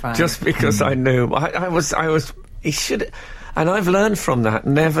intolerant, Frank. Just because I knew I was. He should. And I've learned from that,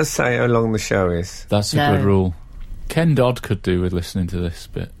 never say how long the show is. That's a good rule. Ken Dodd could do with listening to this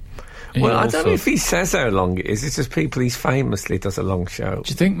bit. Well, I don't know if he says how long it is. It's just he famously does a long show. Do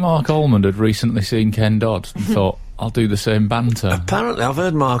you think Mark Allman had recently seen Ken Dodd and thought, I'll do the same banter? Apparently, I've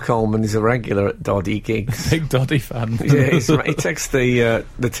heard Mark Allman is a regular at Doddy gigs. Big Doddy fan. Yeah, he takes the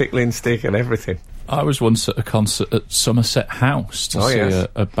tickling stick and everything. I was once at a concert at Somerset House to see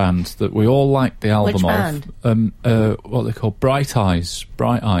a band that we all liked the album Which of. band? What they call Bright Eyes.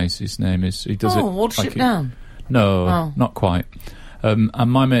 Bright Eyes, his name is. He does it. Watership Down? No, not quite.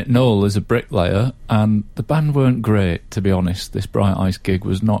 And my mate Noel is a bricklayer, and the band weren't great, to be honest. This Bright Eyes gig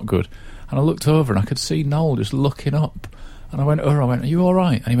was not good. And I looked over and I could see Noel just looking up. And I went, "Are you all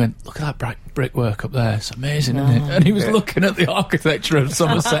right?" And he went, "Look at that brickwork up there. It's amazing, isn't it?" And he was looking at the architecture of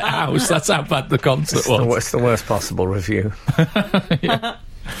Somerset House. That's how bad the concert was. It's the worst possible review. I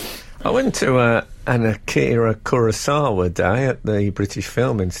went to an Akira Kurosawa day at the British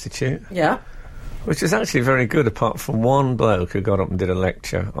Film Institute. Yeah. Which is actually very good, apart from one bloke who got up and did a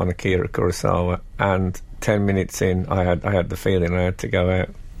lecture on Akira Kurosawa, and 10 minutes in, I had the feeling I had to go out.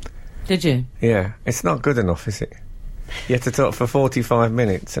 Did you? Yeah. It's not good enough, is it? You had to talk for 45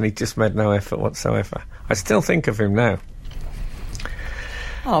 minutes, and he just made no effort whatsoever. I still think of him now.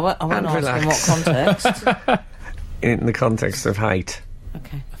 Oh, well, I won't ask in what context. In the context of hate.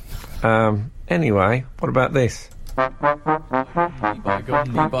 Okay. Anyway, what about this? Knee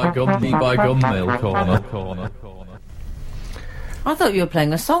by gum, nail corner. I thought you were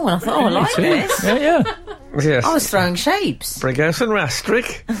playing a song, and I thought, I like this. Yeah. Yes. I was throwing shapes. Brighouse and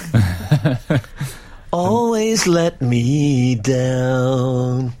Rastrick. Always let me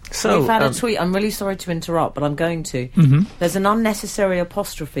down. So we've had a tweet. I'm really sorry to interrupt, but I'm going to. There's an unnecessary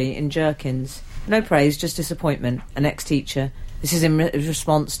apostrophe in Jerkin's. No praise, just disappointment. An ex-teacher. This is in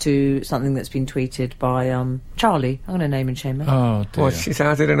response to something that's been tweeted by Charlie. I'm going to name and shame her. Oh, dear. Well, she's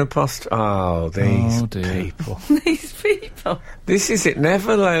added an apostrophe. Oh, these people. These people. This is it.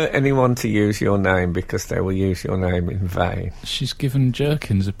 Never allow anyone to use your name because they will use your name in vain. She's given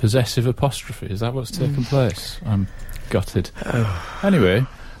Jerkins a possessive apostrophe. Is that what's taken place? I'm gutted. Anyway,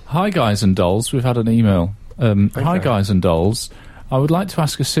 hi guys and dolls. We've had an email. Hi guys and dolls. I would like to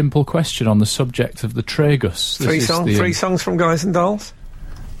ask a simple question on the subject of the tragus. Three songs from Guys and Dolls?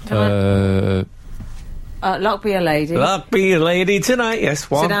 Luck be a lady. Luck be a lady tonight, yes,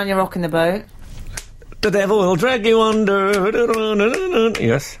 one. Sit down, you're rocking the boat. The devil will drag you under.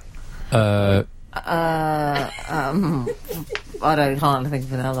 Yes. I can't think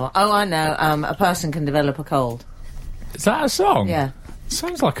of another one. Oh, I know. A person can develop a cold. Is that a song? Yeah.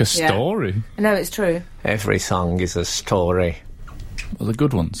 Sounds like a story. No, it's true. Every song is a story. Well, the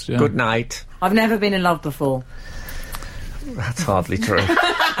good ones, yeah. Good night. I've never been in love before. That's hardly true.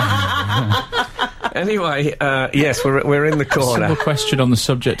 Anyway, yes, we're in the corner. Simple question on the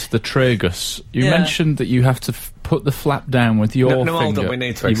subject of the tragus. You mentioned that you have to put the flap down with your finger. No, hold on, we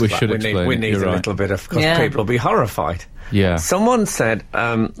need to explain. We need a little bit of... because people will be horrified. Yeah. Someone said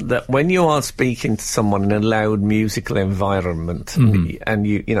that when you are speaking to someone in a loud musical environment and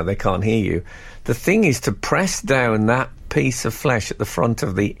you know they can't hear you, the thing is to press down that piece of flesh at the front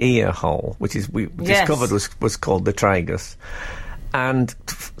of the ear hole, which is we discovered was called the tragus, and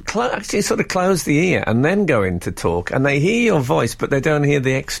actually sort of close the ear and then go into talk, and they hear your voice but they don't hear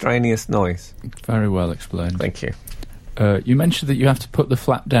the extraneous noise. Very well explained. Thank you. You mentioned that you have to put the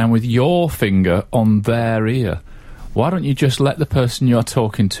flap down with your finger on their ear. why don't you just let the person you're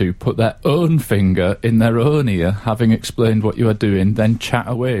talking to put their own finger in their own ear, having explained what you are doing, then chat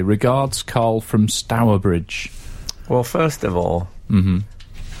away? Regards, Carl from Stourbridge. Well, first of all,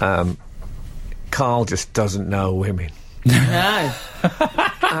 Carl just doesn't know women. No.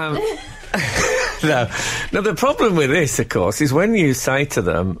 No. Now, the problem with this, of course, is when you say to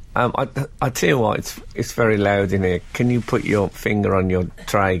them, I tell you what, it's very loud in here. Can you put your finger on your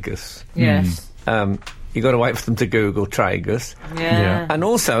tragus? Yes. You've got to wait for them to Google tragus. Yeah. And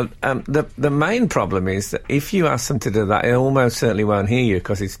also, the main problem is that if you ask them to do that, they almost certainly won't hear you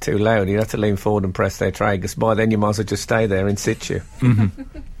because it's too loud. You have to lean forward and press their tragus. By then, you might as well just stay there in situ.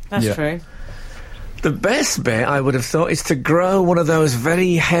 That's true. The best bit, I would have thought, is to grow one of those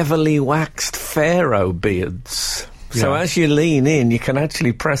very heavily waxed pharaoh beards. So as you lean in, you can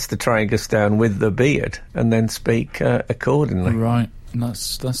actually press the tragus down with the beard and then speak accordingly. Right.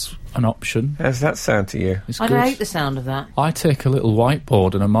 That's an option. How does that sound to you? It's I good. hate the sound of that. I take a little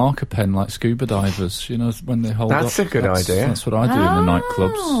whiteboard and a marker pen like scuba divers, you know, when they hold That's up. a good idea. That's what I do in the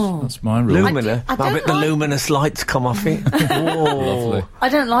nightclubs. That's my rule. Lumina. I I don't bet the like- luminous lights come off it. Lovely. I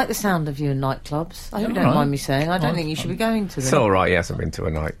don't like the sound of you in nightclubs. I hope you don't Alright. mind me saying. I don't think you should be going to them. It's all right, he hasn't been to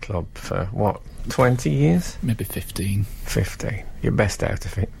a nightclub for, 20 years? Maybe 15. 15. You're best out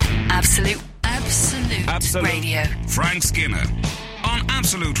of it. Absolute Absolute Radio. Frank Skinner on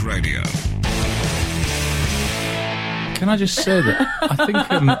Absolute Radio. Can I just say that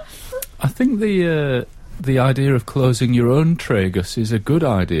I think the idea of closing your own tragus is a good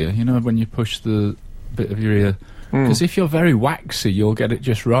idea. You know, when you push the bit of your ear, because if you're very waxy, you'll get it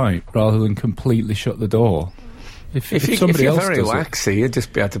just right, rather than completely shut the door. If somebody you're else very does it, waxy, you'd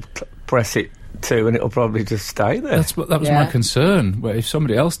just be able to press it too, and it'll probably just stay there. that was Yeah. my concern. Where if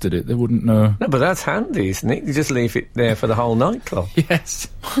somebody else did it, they wouldn't know. No, but that's handy, isn't it? You just leave it there for the whole nightclub. Yes.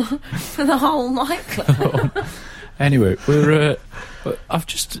 For the whole nightclub. Anyway, we've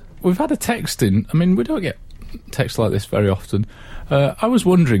had a text in. I mean, we don't get texts like this very often. I was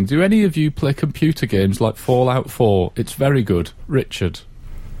wondering, do any of you play computer games like Fallout 4? It's very good. Richard.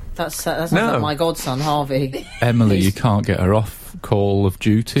 That's not No. like my godson, Harvey. Emily, you can't get her off Call of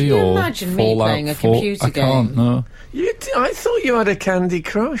Duty you or imagine me Fallout playing a 4? computer I can't, game? no. I thought you had a Candy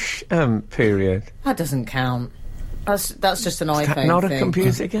Crush period. That doesn't count. That's just an Is that iPhone not thing. a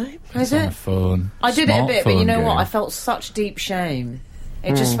computer game? Is On a it? phone. I did it a bit, but you Smartphone know what? game. I felt such deep shame.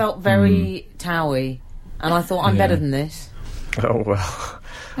 It just felt very towy, and I thought I'm Yeah. better than this. Oh, well.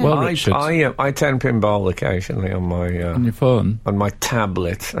 Well, Richard, I turn pinball occasionally on on your phone. my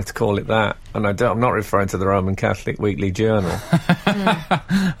tablet, let's call it that. And I'm not referring to the Roman Catholic Weekly Journal.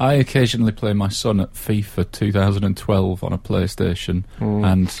 I occasionally play my son at FIFA 2012 on a PlayStation,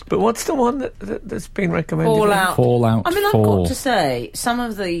 and But what's the one that's been recommended? Fallout I mean, I've 4. got to say, some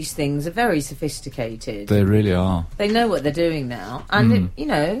of these things are very sophisticated. They really are. They know what they're doing now, and you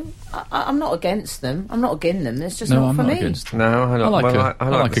know, I'm not against them. I'm not against them. It's just No, not I'm for not me. against. No, I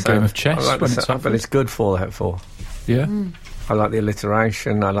like like a game of chess when it's but offered. it's good Fallout 4. Yeah. I like the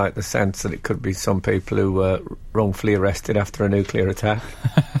alliteration. I like the sense that it could be some people who were wrongfully arrested after a nuclear attack.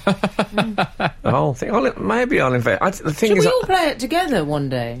 The whole thing. Maybe I'll invest. The thing Should is, we all play it together one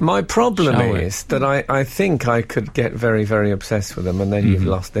day? my problem Shall we? is that I think I could get very, very obsessed with them, and then you've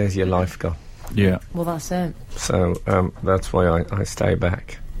lost. There's your life gone. Yeah. Well, that's it. So that's why I stay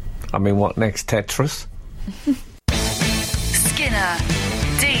back. I mean, what next? Tetris? Skinner,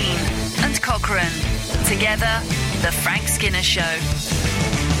 Dean, and Cochrane. Together, The Frank Skinner Show.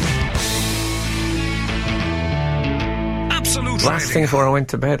 Absolute Last Radio. thing before I went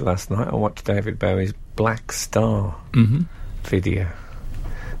to bed last night, I watched David Bowie's Black Star video.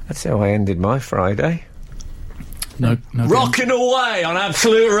 That's how I ended my Friday. No. Rocking away on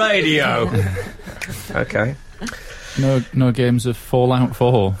Absolute Radio. Okay. No games of Fallout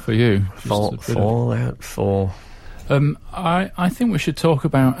 4 for you. Just a bit of- Fallout 4. I think we should talk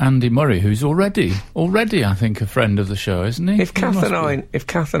about Andy Murray, who's already, I think, a friend of the show, isn't he? If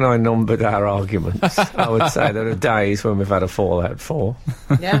Kath and I numbered our arguments, I would say there are days when we've had a Fallout 4.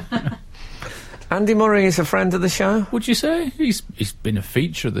 Yeah. Andy Murray is a friend of the show. Would you say he's been a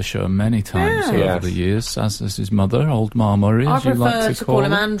feature of the show many times Yeah. over Yes. the years, as is his mother, Old Ma Murray, I as you like prefer to to call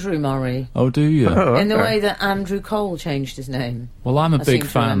him her. Andrew Murray, Oh, do you? Oh, in the okay. way that Andrew Cole changed his name. Well, I'm a I big seem to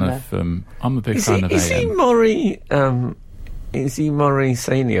fan remember. of. I'm a big Is fan of he AM. Murray? Is he Murray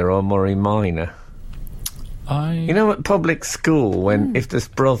Senior or Murray Minor? You know, at public school, when if there's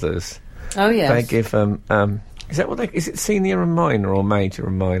brothers, Oh, yes. they give is that what they? Is it senior and minor or major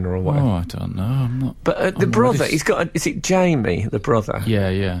and minor or whatever? Oh, I don't know. I'm not. But the I'm brother, already he's got. Is it Jamie, the brother? Yeah.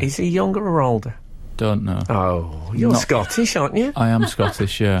 Is he younger or older? don't know. Oh, you're Scottish, aren't you? I am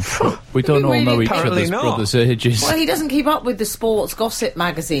Scottish, yeah. We don't all know each Apparently other's not. brothers' ages. Well, he doesn't keep up with the sports gossip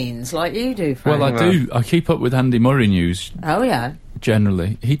magazines like you do, Frank. Well, I do. I keep up with Andy Murray news, Oh, yeah.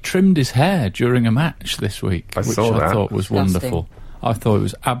 generally. He trimmed his hair during a match this week, which saw I that. thought was wonderful. I thought it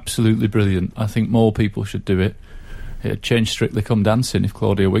was absolutely brilliant. I think more people should do it. It'd change Strictly Come Dancing if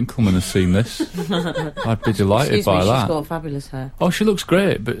Claudia Winkleman has seen this. I'd be delighted Excuse by me, that. she's got fabulous hair. Oh, she looks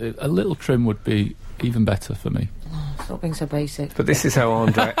great, but a little trim would be even better for me. Stop being so basic. But this is how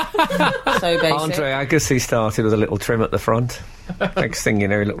Andre So basic. Agassi started with a little trim at the front. Next thing you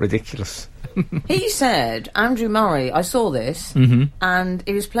know, he looked ridiculous. He said, Andrew Murray, I saw this, and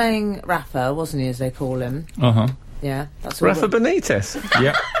he was playing Rafa, wasn't he, as they call him? Uh-huh. Yeah, that's all. Rafa Benitez.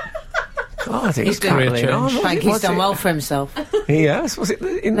 Yeah. God, He's he's doing battling on. Frank, he's done well for himself. He has. Was it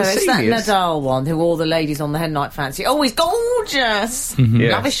in No, the it's that seniors? Nadal one who all the ladies on the head night fancy. Oh, he's gorgeous.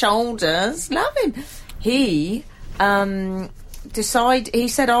 Yes. Love his shoulders. Love him. He he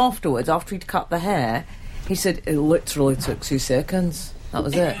said afterwards, after he'd cut the hair, he said it literally took 2 seconds. That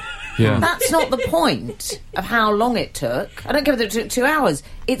was it. Yeah. That's not the point of how long it took. I don't care whether it took 2 hours.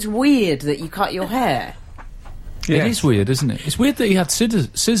 It's weird that you cut your hair. Yes. It is weird, isn't it? It's weird that he had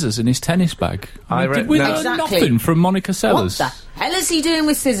scissors in his tennis bag. Did we learn Exactly. nothing from Monica Sellers? What the hell is he doing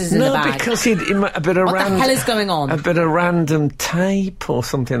with scissors in the No, bag? because he a bit of What the hell is going on? A bit of random tape or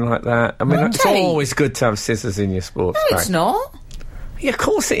something like that. I mean, it's Tape? always good to have scissors in your sports No, bag. it's not. Yeah, of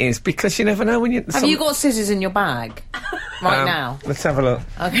course it is, because you never know when you... Have you got scissors in your bag right now? Let's have a look.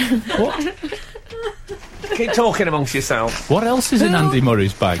 Okay. Keep talking amongst yourself. What else is in Andy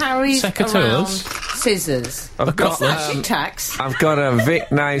Murray's bag? Carries around Secateurs. scissors. I've got Tax. I've got a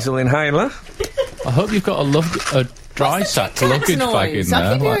Vic nasal inhaler. I hope you've got a dry What's the sack tic-tac luggage bag in noise? I there,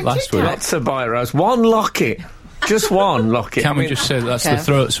 think you're like a last week. tic-tac. Lots of biros. One locket. Just one locket. Can't we just say that that's Okay. the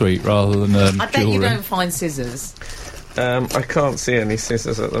throat sweet rather than I bet you jewellery? don't find scissors. I can't see any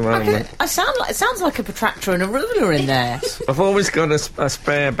scissors at the moment. It sounds like a protractor and a ruler in there. I've always got a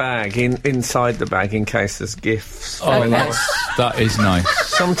spare bag inside the bag in case there's gifts. Oh, Okay. that is nice.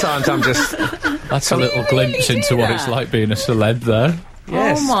 Sometimes I'm just... That's a little glimpse really into do what that? it's like being a celeb there.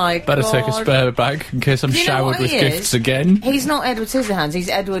 Yes. Oh my god. Better take a spare bag in case I'm You know showered what with he gifts is? again. He's not Edward Scissorhands, he's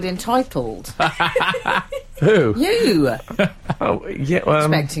Edward Entitled. Who? You! Oh, yeah.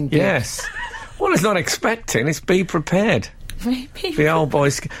 Expecting gifts. Yes. Well, it's not expecting, it's be prepared. The old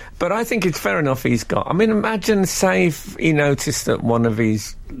boy's... But I think it's fair enough he's got... I mean, imagine, say, if he noticed that one of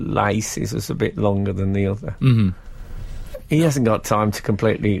his laces was a bit longer than the other. Mm-hmm. He hasn't got time to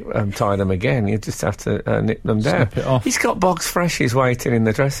completely tie them again. You just have to nip them down. Snip it off. He's got box freshies waiting in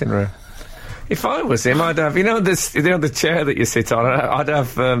the dressing room. If I was him, I'd have... the chair that you sit on, I'd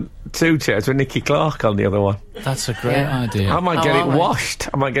have 2 chairs with Nicky Clark on the other one. That's a great Yeah. idea. I might get Oh, it are we? washed.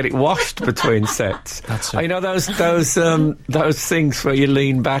 I might get it washed between sets. That's You know those things where you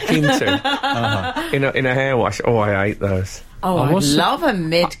lean back into in a hair wash. Oh, I hate those. Oh, I I'd was- love a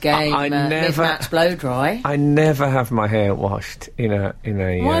mid-game, I never- mid-match blow-dry. I never have my hair washed in a.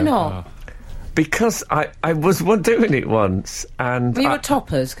 Why not? Because I was doing it once, and Were you at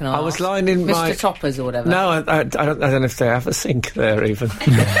Toppers, can I I ask? was lying in Mr. my- Toppers or whatever. No, I don't know if they have a sink there even.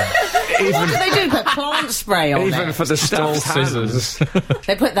 What do they do? Put plant spray on Even it? for the all staff's scissors. hands.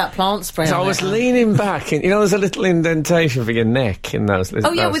 They put that plant spray So on I it. was leaning back, and there's a little indentation for your neck in those.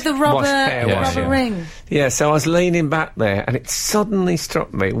 Oh, yeah, those with the rubber, wash hair Yeah, wash. rubber yeah. ring. Yeah, so I was leaning back there, and it suddenly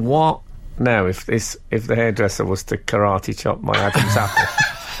struck me: what now if the hairdresser was to karate chop my Adam's apple?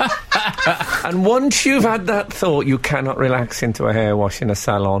 And once you've had that thought, you cannot relax into a hair wash in a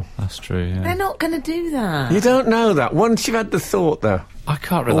salon. That's true, yeah. They're not going to do that. You don't know that. Once you've had the thought, though. I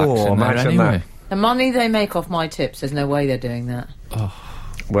can't relax Oh, in there imagine anyway. that. The money they make off my tips, there's no way they're doing that.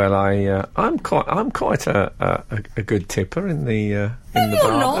 Well, I'm quite a good tipper in the You're barbers.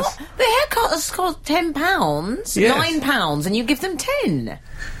 not. The haircuts cost £10, Yes. £9, and you give them 10.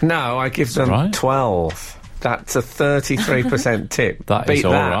 No, I give them right. 12. That's a 33% tip. That beat is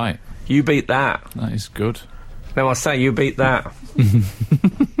all that. right. You beat that. That is good. No, I say you beat that.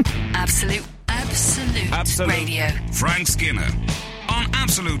 Absolute Radio. Frank Skinner on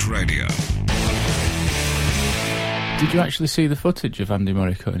Absolute Radio. Did you actually see the footage of Andy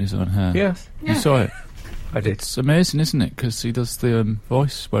Murray cutting his own hair? Yes, You saw it? I did. It's amazing, isn't it? Because he does the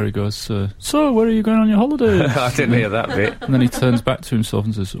voice where he goes, so, where are you going on your holiday? I didn't hear that bit. And then he turns back to himself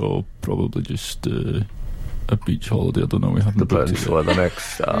and says, probably just a beach holiday. I don't know, we haven't booked it Depends yet. where the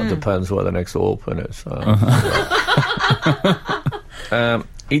next depends where the next open is.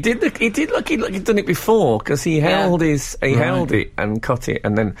 He did look like he'd done it before, because he held held it and cut it,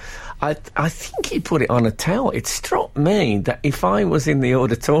 and then I think he put it on a towel. It struck me that if I was in the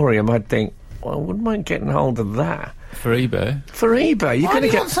auditorium, I'd think, Well, I wouldn't mind getting hold of that. For eBay? For eBay. You're Why going do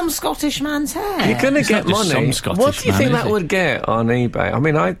to you want some Scottish man's hair? You're going to get not just money. some Scottish What do you man, think is that it? would get on eBay? I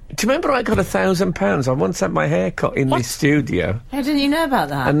mean, do you remember I got £1,000? I once had my hair cut in this studio, How didn't you know about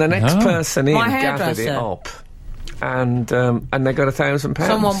that? and the next No. person in My gathered it hairdresser. up, and they got £1,000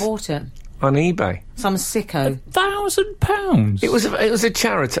 Someone bought it. on eBay. Some sicko. £1,000? It was a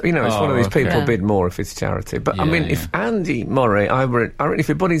charity. You know, it's Oh, one of these okay. people Yeah. bid more if it's charity. But I Yeah, mean, yeah. if Andy Murray, I reckon if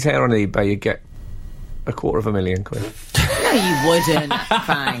you put his hair on eBay, you get £250,000. No, you wouldn't.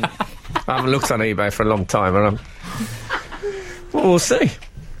 Fine. I haven't looked on eBay for a long time, and well, we'll see.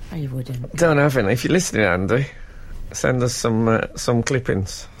 No, you wouldn't. Don't have any. If you're listening, Andy, send us some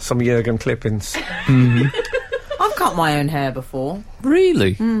clippings, some Jerkin clippings. I've cut my own hair before.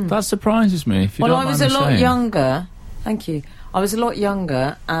 Really? That surprises me, if you Well, don't I was mind a me lot saying. younger. Thank you. I was a lot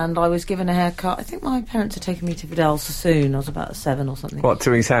younger, and I was given a haircut. I think my parents had taken me to Vidal Sassoon. I was about 7 or something. What,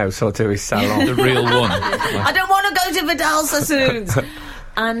 to his house or to his salon? The real one. I don't want to go to Vidal Sassoon's.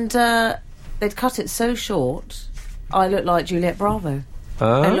 And they'd cut it so short, I looked like Juliette Bravo.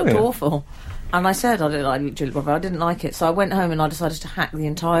 Oh, It looked yeah. awful. And I said I didn't like Juliette Bravo. I didn't like it. So I went home and I decided to hack the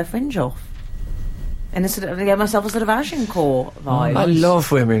entire fringe off. And I gave myself a sort of Agincourt vibe. I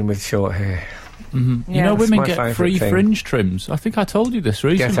love women with short hair. You Yeah. know, That's women my get favourite free thing. fringe trims. I think I told you this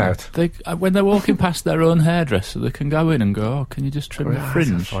recently. out. They, when they're walking past their own hairdresser, they can go in and go, "Oh, can you just trim the I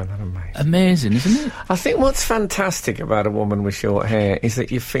fringe?" find that amazing. Amazing, isn't it? I think what's fantastic about a woman with short hair is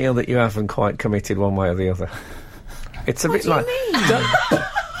that you feel that you haven't quite committed one way or the other. It's a bit like...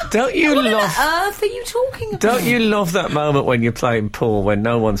 Don't you What on love... earth are you talking about? Don't you love that moment when you're playing pool when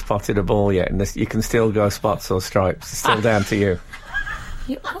no one's potted a ball yet and you can still go spots or stripes? It's still down to you.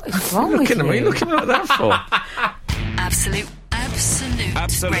 What is wrong with Looking you? at me, looking like that for. Absolute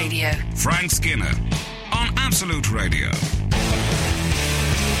Radio. Frank Skinner on Absolute Radio.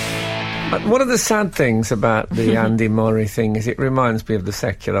 But one of the sad things about the Andy Murray thing is it reminds me of the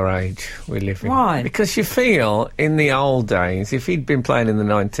secular age we live in. Why? Because you feel, in the old days, if he'd been playing in the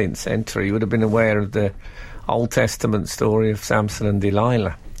 19th century, you would have been aware of the Old Testament story of Samson and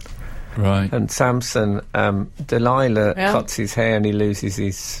Delilah. Right. And Samson, Delilah Yeah. cuts his hair and he loses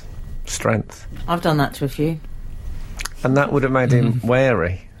his strength. I've done that to a few. And that would have made him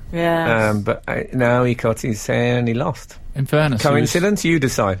wary. Yeah. But now he cut his hair and he lost. In fairness, Coincidence? You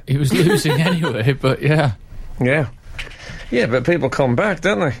decide. he was losing anyway, but yeah. Yeah. Yeah, but people come back,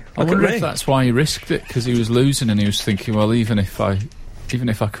 don't they? I Look wonder at if me. that's why he risked it, because he was losing and he was thinking, well, even if I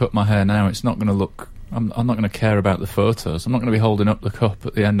cut my hair now, it's not going to look... I'm not going to care about the photos. I'm not going to be holding up the cup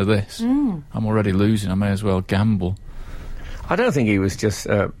at the end of this. I'm already losing. I may as well gamble. I don't think he was just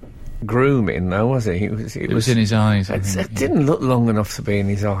grooming, though, was he? It was in his eyes, I It think. didn't look long enough to be in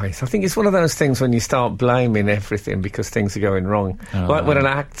his eyes. I think it's one of those things when you start blaming everything because things are going wrong. Oh. Like with an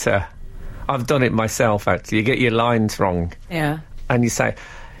actor. I've done it myself, actually. You get your lines wrong Yeah. and you say...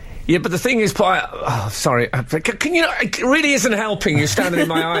 Yeah, but the thing is, sorry, can you? It really isn't helping. You're standing in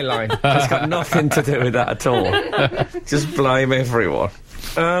my eye line. It's got nothing to do with that at all. Just blame everyone.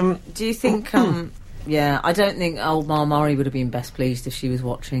 Do you think, yeah, I don't think old Ma Murray would have been best pleased if she was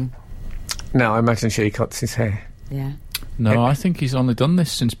watching. No, I imagine she cuts his hair. Yeah. No, I think he's only done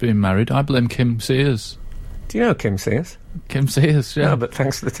this since being married. I blame Kim Sears. Do you know Kim Sears? Kim Sears, yeah. No, but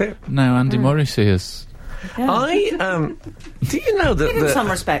thanks for the tip. Now Andy Murray Sears. Yeah. Do you know that? Give him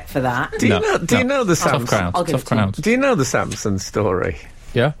some respect for that. Do you know the Tough Samson? crowd. I'll give Tough it to you. crowd. Do you know the Samson story?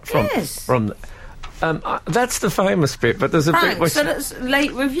 Yeah. Yes. From that's the famous bit, but there's a bit Frank, where so that's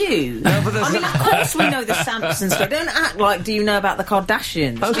late review. but there's I mean, of course we know the Samson story. Don't act like, do you know about the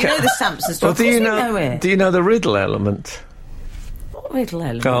Kardashians? Do you know the Samson story? Well, do Of you course we know? it. Do you know the riddle element? What riddle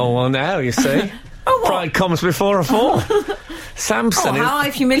element? Oh, well, now you see. Oh, what? Pride comes before a fall. Samson. Oh, how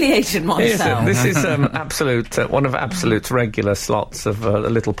I've humiliated Here's it. myself. This is absolute one of Absolute's regular slots of the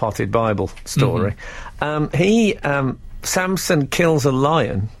Little Potted Bible story. Samson kills a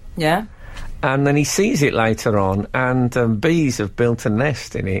lion, Yeah. and then he sees it later on, and bees have built a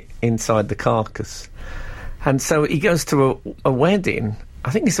nest in it inside the carcass, and so he goes to a wedding. I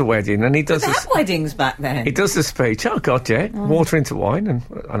think it's a wedding, and he does They this. had weddings back then. He does the speech. Oh God, yeah, water into wine, and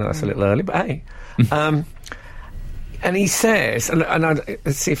I know that's a little early, but hey. And he says,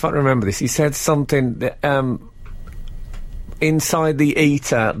 let's see if I remember this. He said something that inside the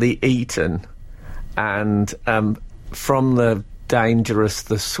eater, the eaten, and from the dangerous,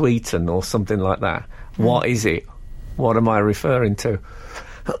 the sweeten, or something like that. What is it? What am I referring to?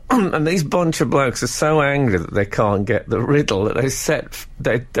 And these bunch of blokes are so angry that they can't get the riddle that they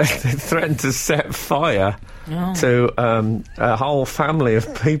threaten to set fire to a whole family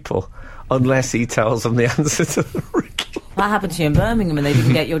of people unless he tells them the answer to the riddle. That happened to you in Birmingham and they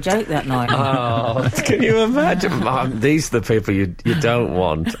didn't get your joke that night. Oh, can you imagine? These are the people you don't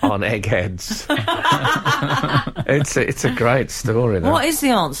want on eggheads. It's a great story, though. What is the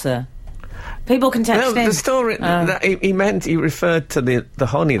answer? People can text in. The story that he referred to the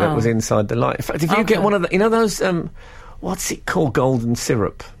honey that was inside the light. In fact, if you get one of the, those, what's it called, golden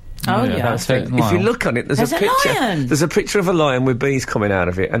syrup? Oh, yeah. If you look on it, there's a picture. Lion. There's a picture of a lion with bees coming out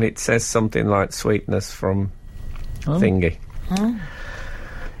of it, and it says something like "sweetness from thingy."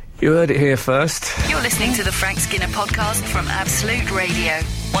 You heard it here first. You're listening to the Frank Skinner podcast from Absolute Radio.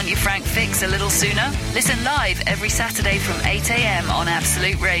 Want your Frank fix a little sooner? Listen live every Saturday from 8 a.m. on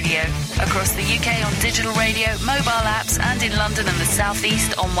Absolute Radio. Across the UK on digital radio, mobile apps, and in London and the South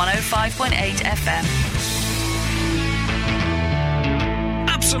East on 105.8 FM.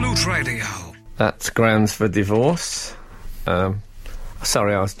 Absolute Radio. That's grounds for divorce.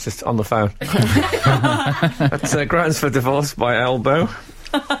 Sorry, I was just on the phone. That's grounds for divorce by Elbow.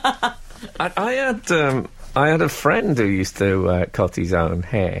 I had a friend who used to cut his own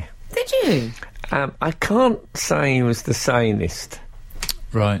hair. Did you? I can't say he was the sanest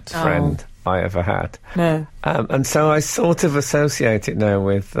friend I ever had. No. And so I sort of associate it now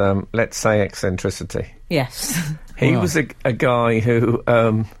with, let's say, eccentricity. Yes. He was a guy who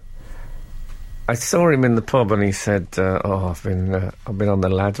I saw him in the pub and he said, I've been on the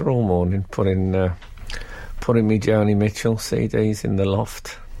ladder all morning putting me Joni Mitchell CDs in the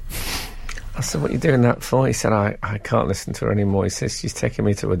loft. I said, what are you doing that for? He said, I can't listen to her anymore. He says, she's taking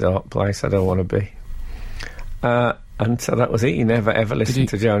me to a dark place I don't want to be. And so that was it. He never ever listened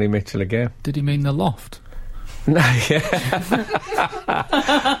to Joni Mitchell again. Did he mean the loft? No, yeah.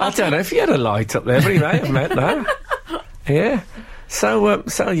 I don't know if he had a light up there, but he may have meant that. Yeah. So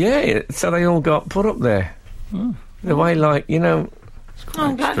they all got put up there. The way, like, I'm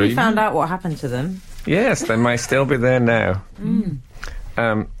glad we found out what happened to them. Yes, they may still be there now.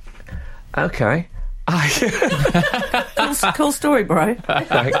 Okay. Cool story, bro.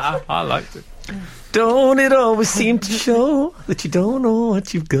 I liked it. Don't it always seem to show that you don't know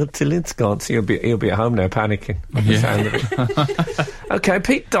what you've got till it's gone? So he'll be at home now panicking at the sound of it. Okay,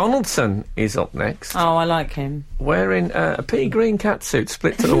 Pete Donaldson is up next. Oh, I like him. Wearing a pea green catsuit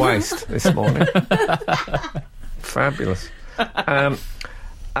split to the waist this morning. Fabulous.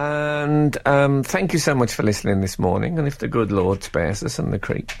 And thank you so much for listening this morning. And if the good Lord spares us and the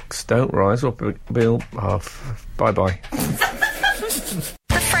creeks don't rise, we'll bye-bye.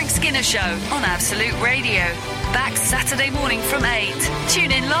 The Frank Skinner Show on Absolute Radio. Back Saturday morning from 8.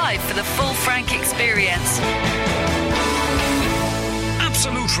 Tune in live for the full Frank experience.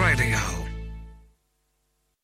 Absolute Radio.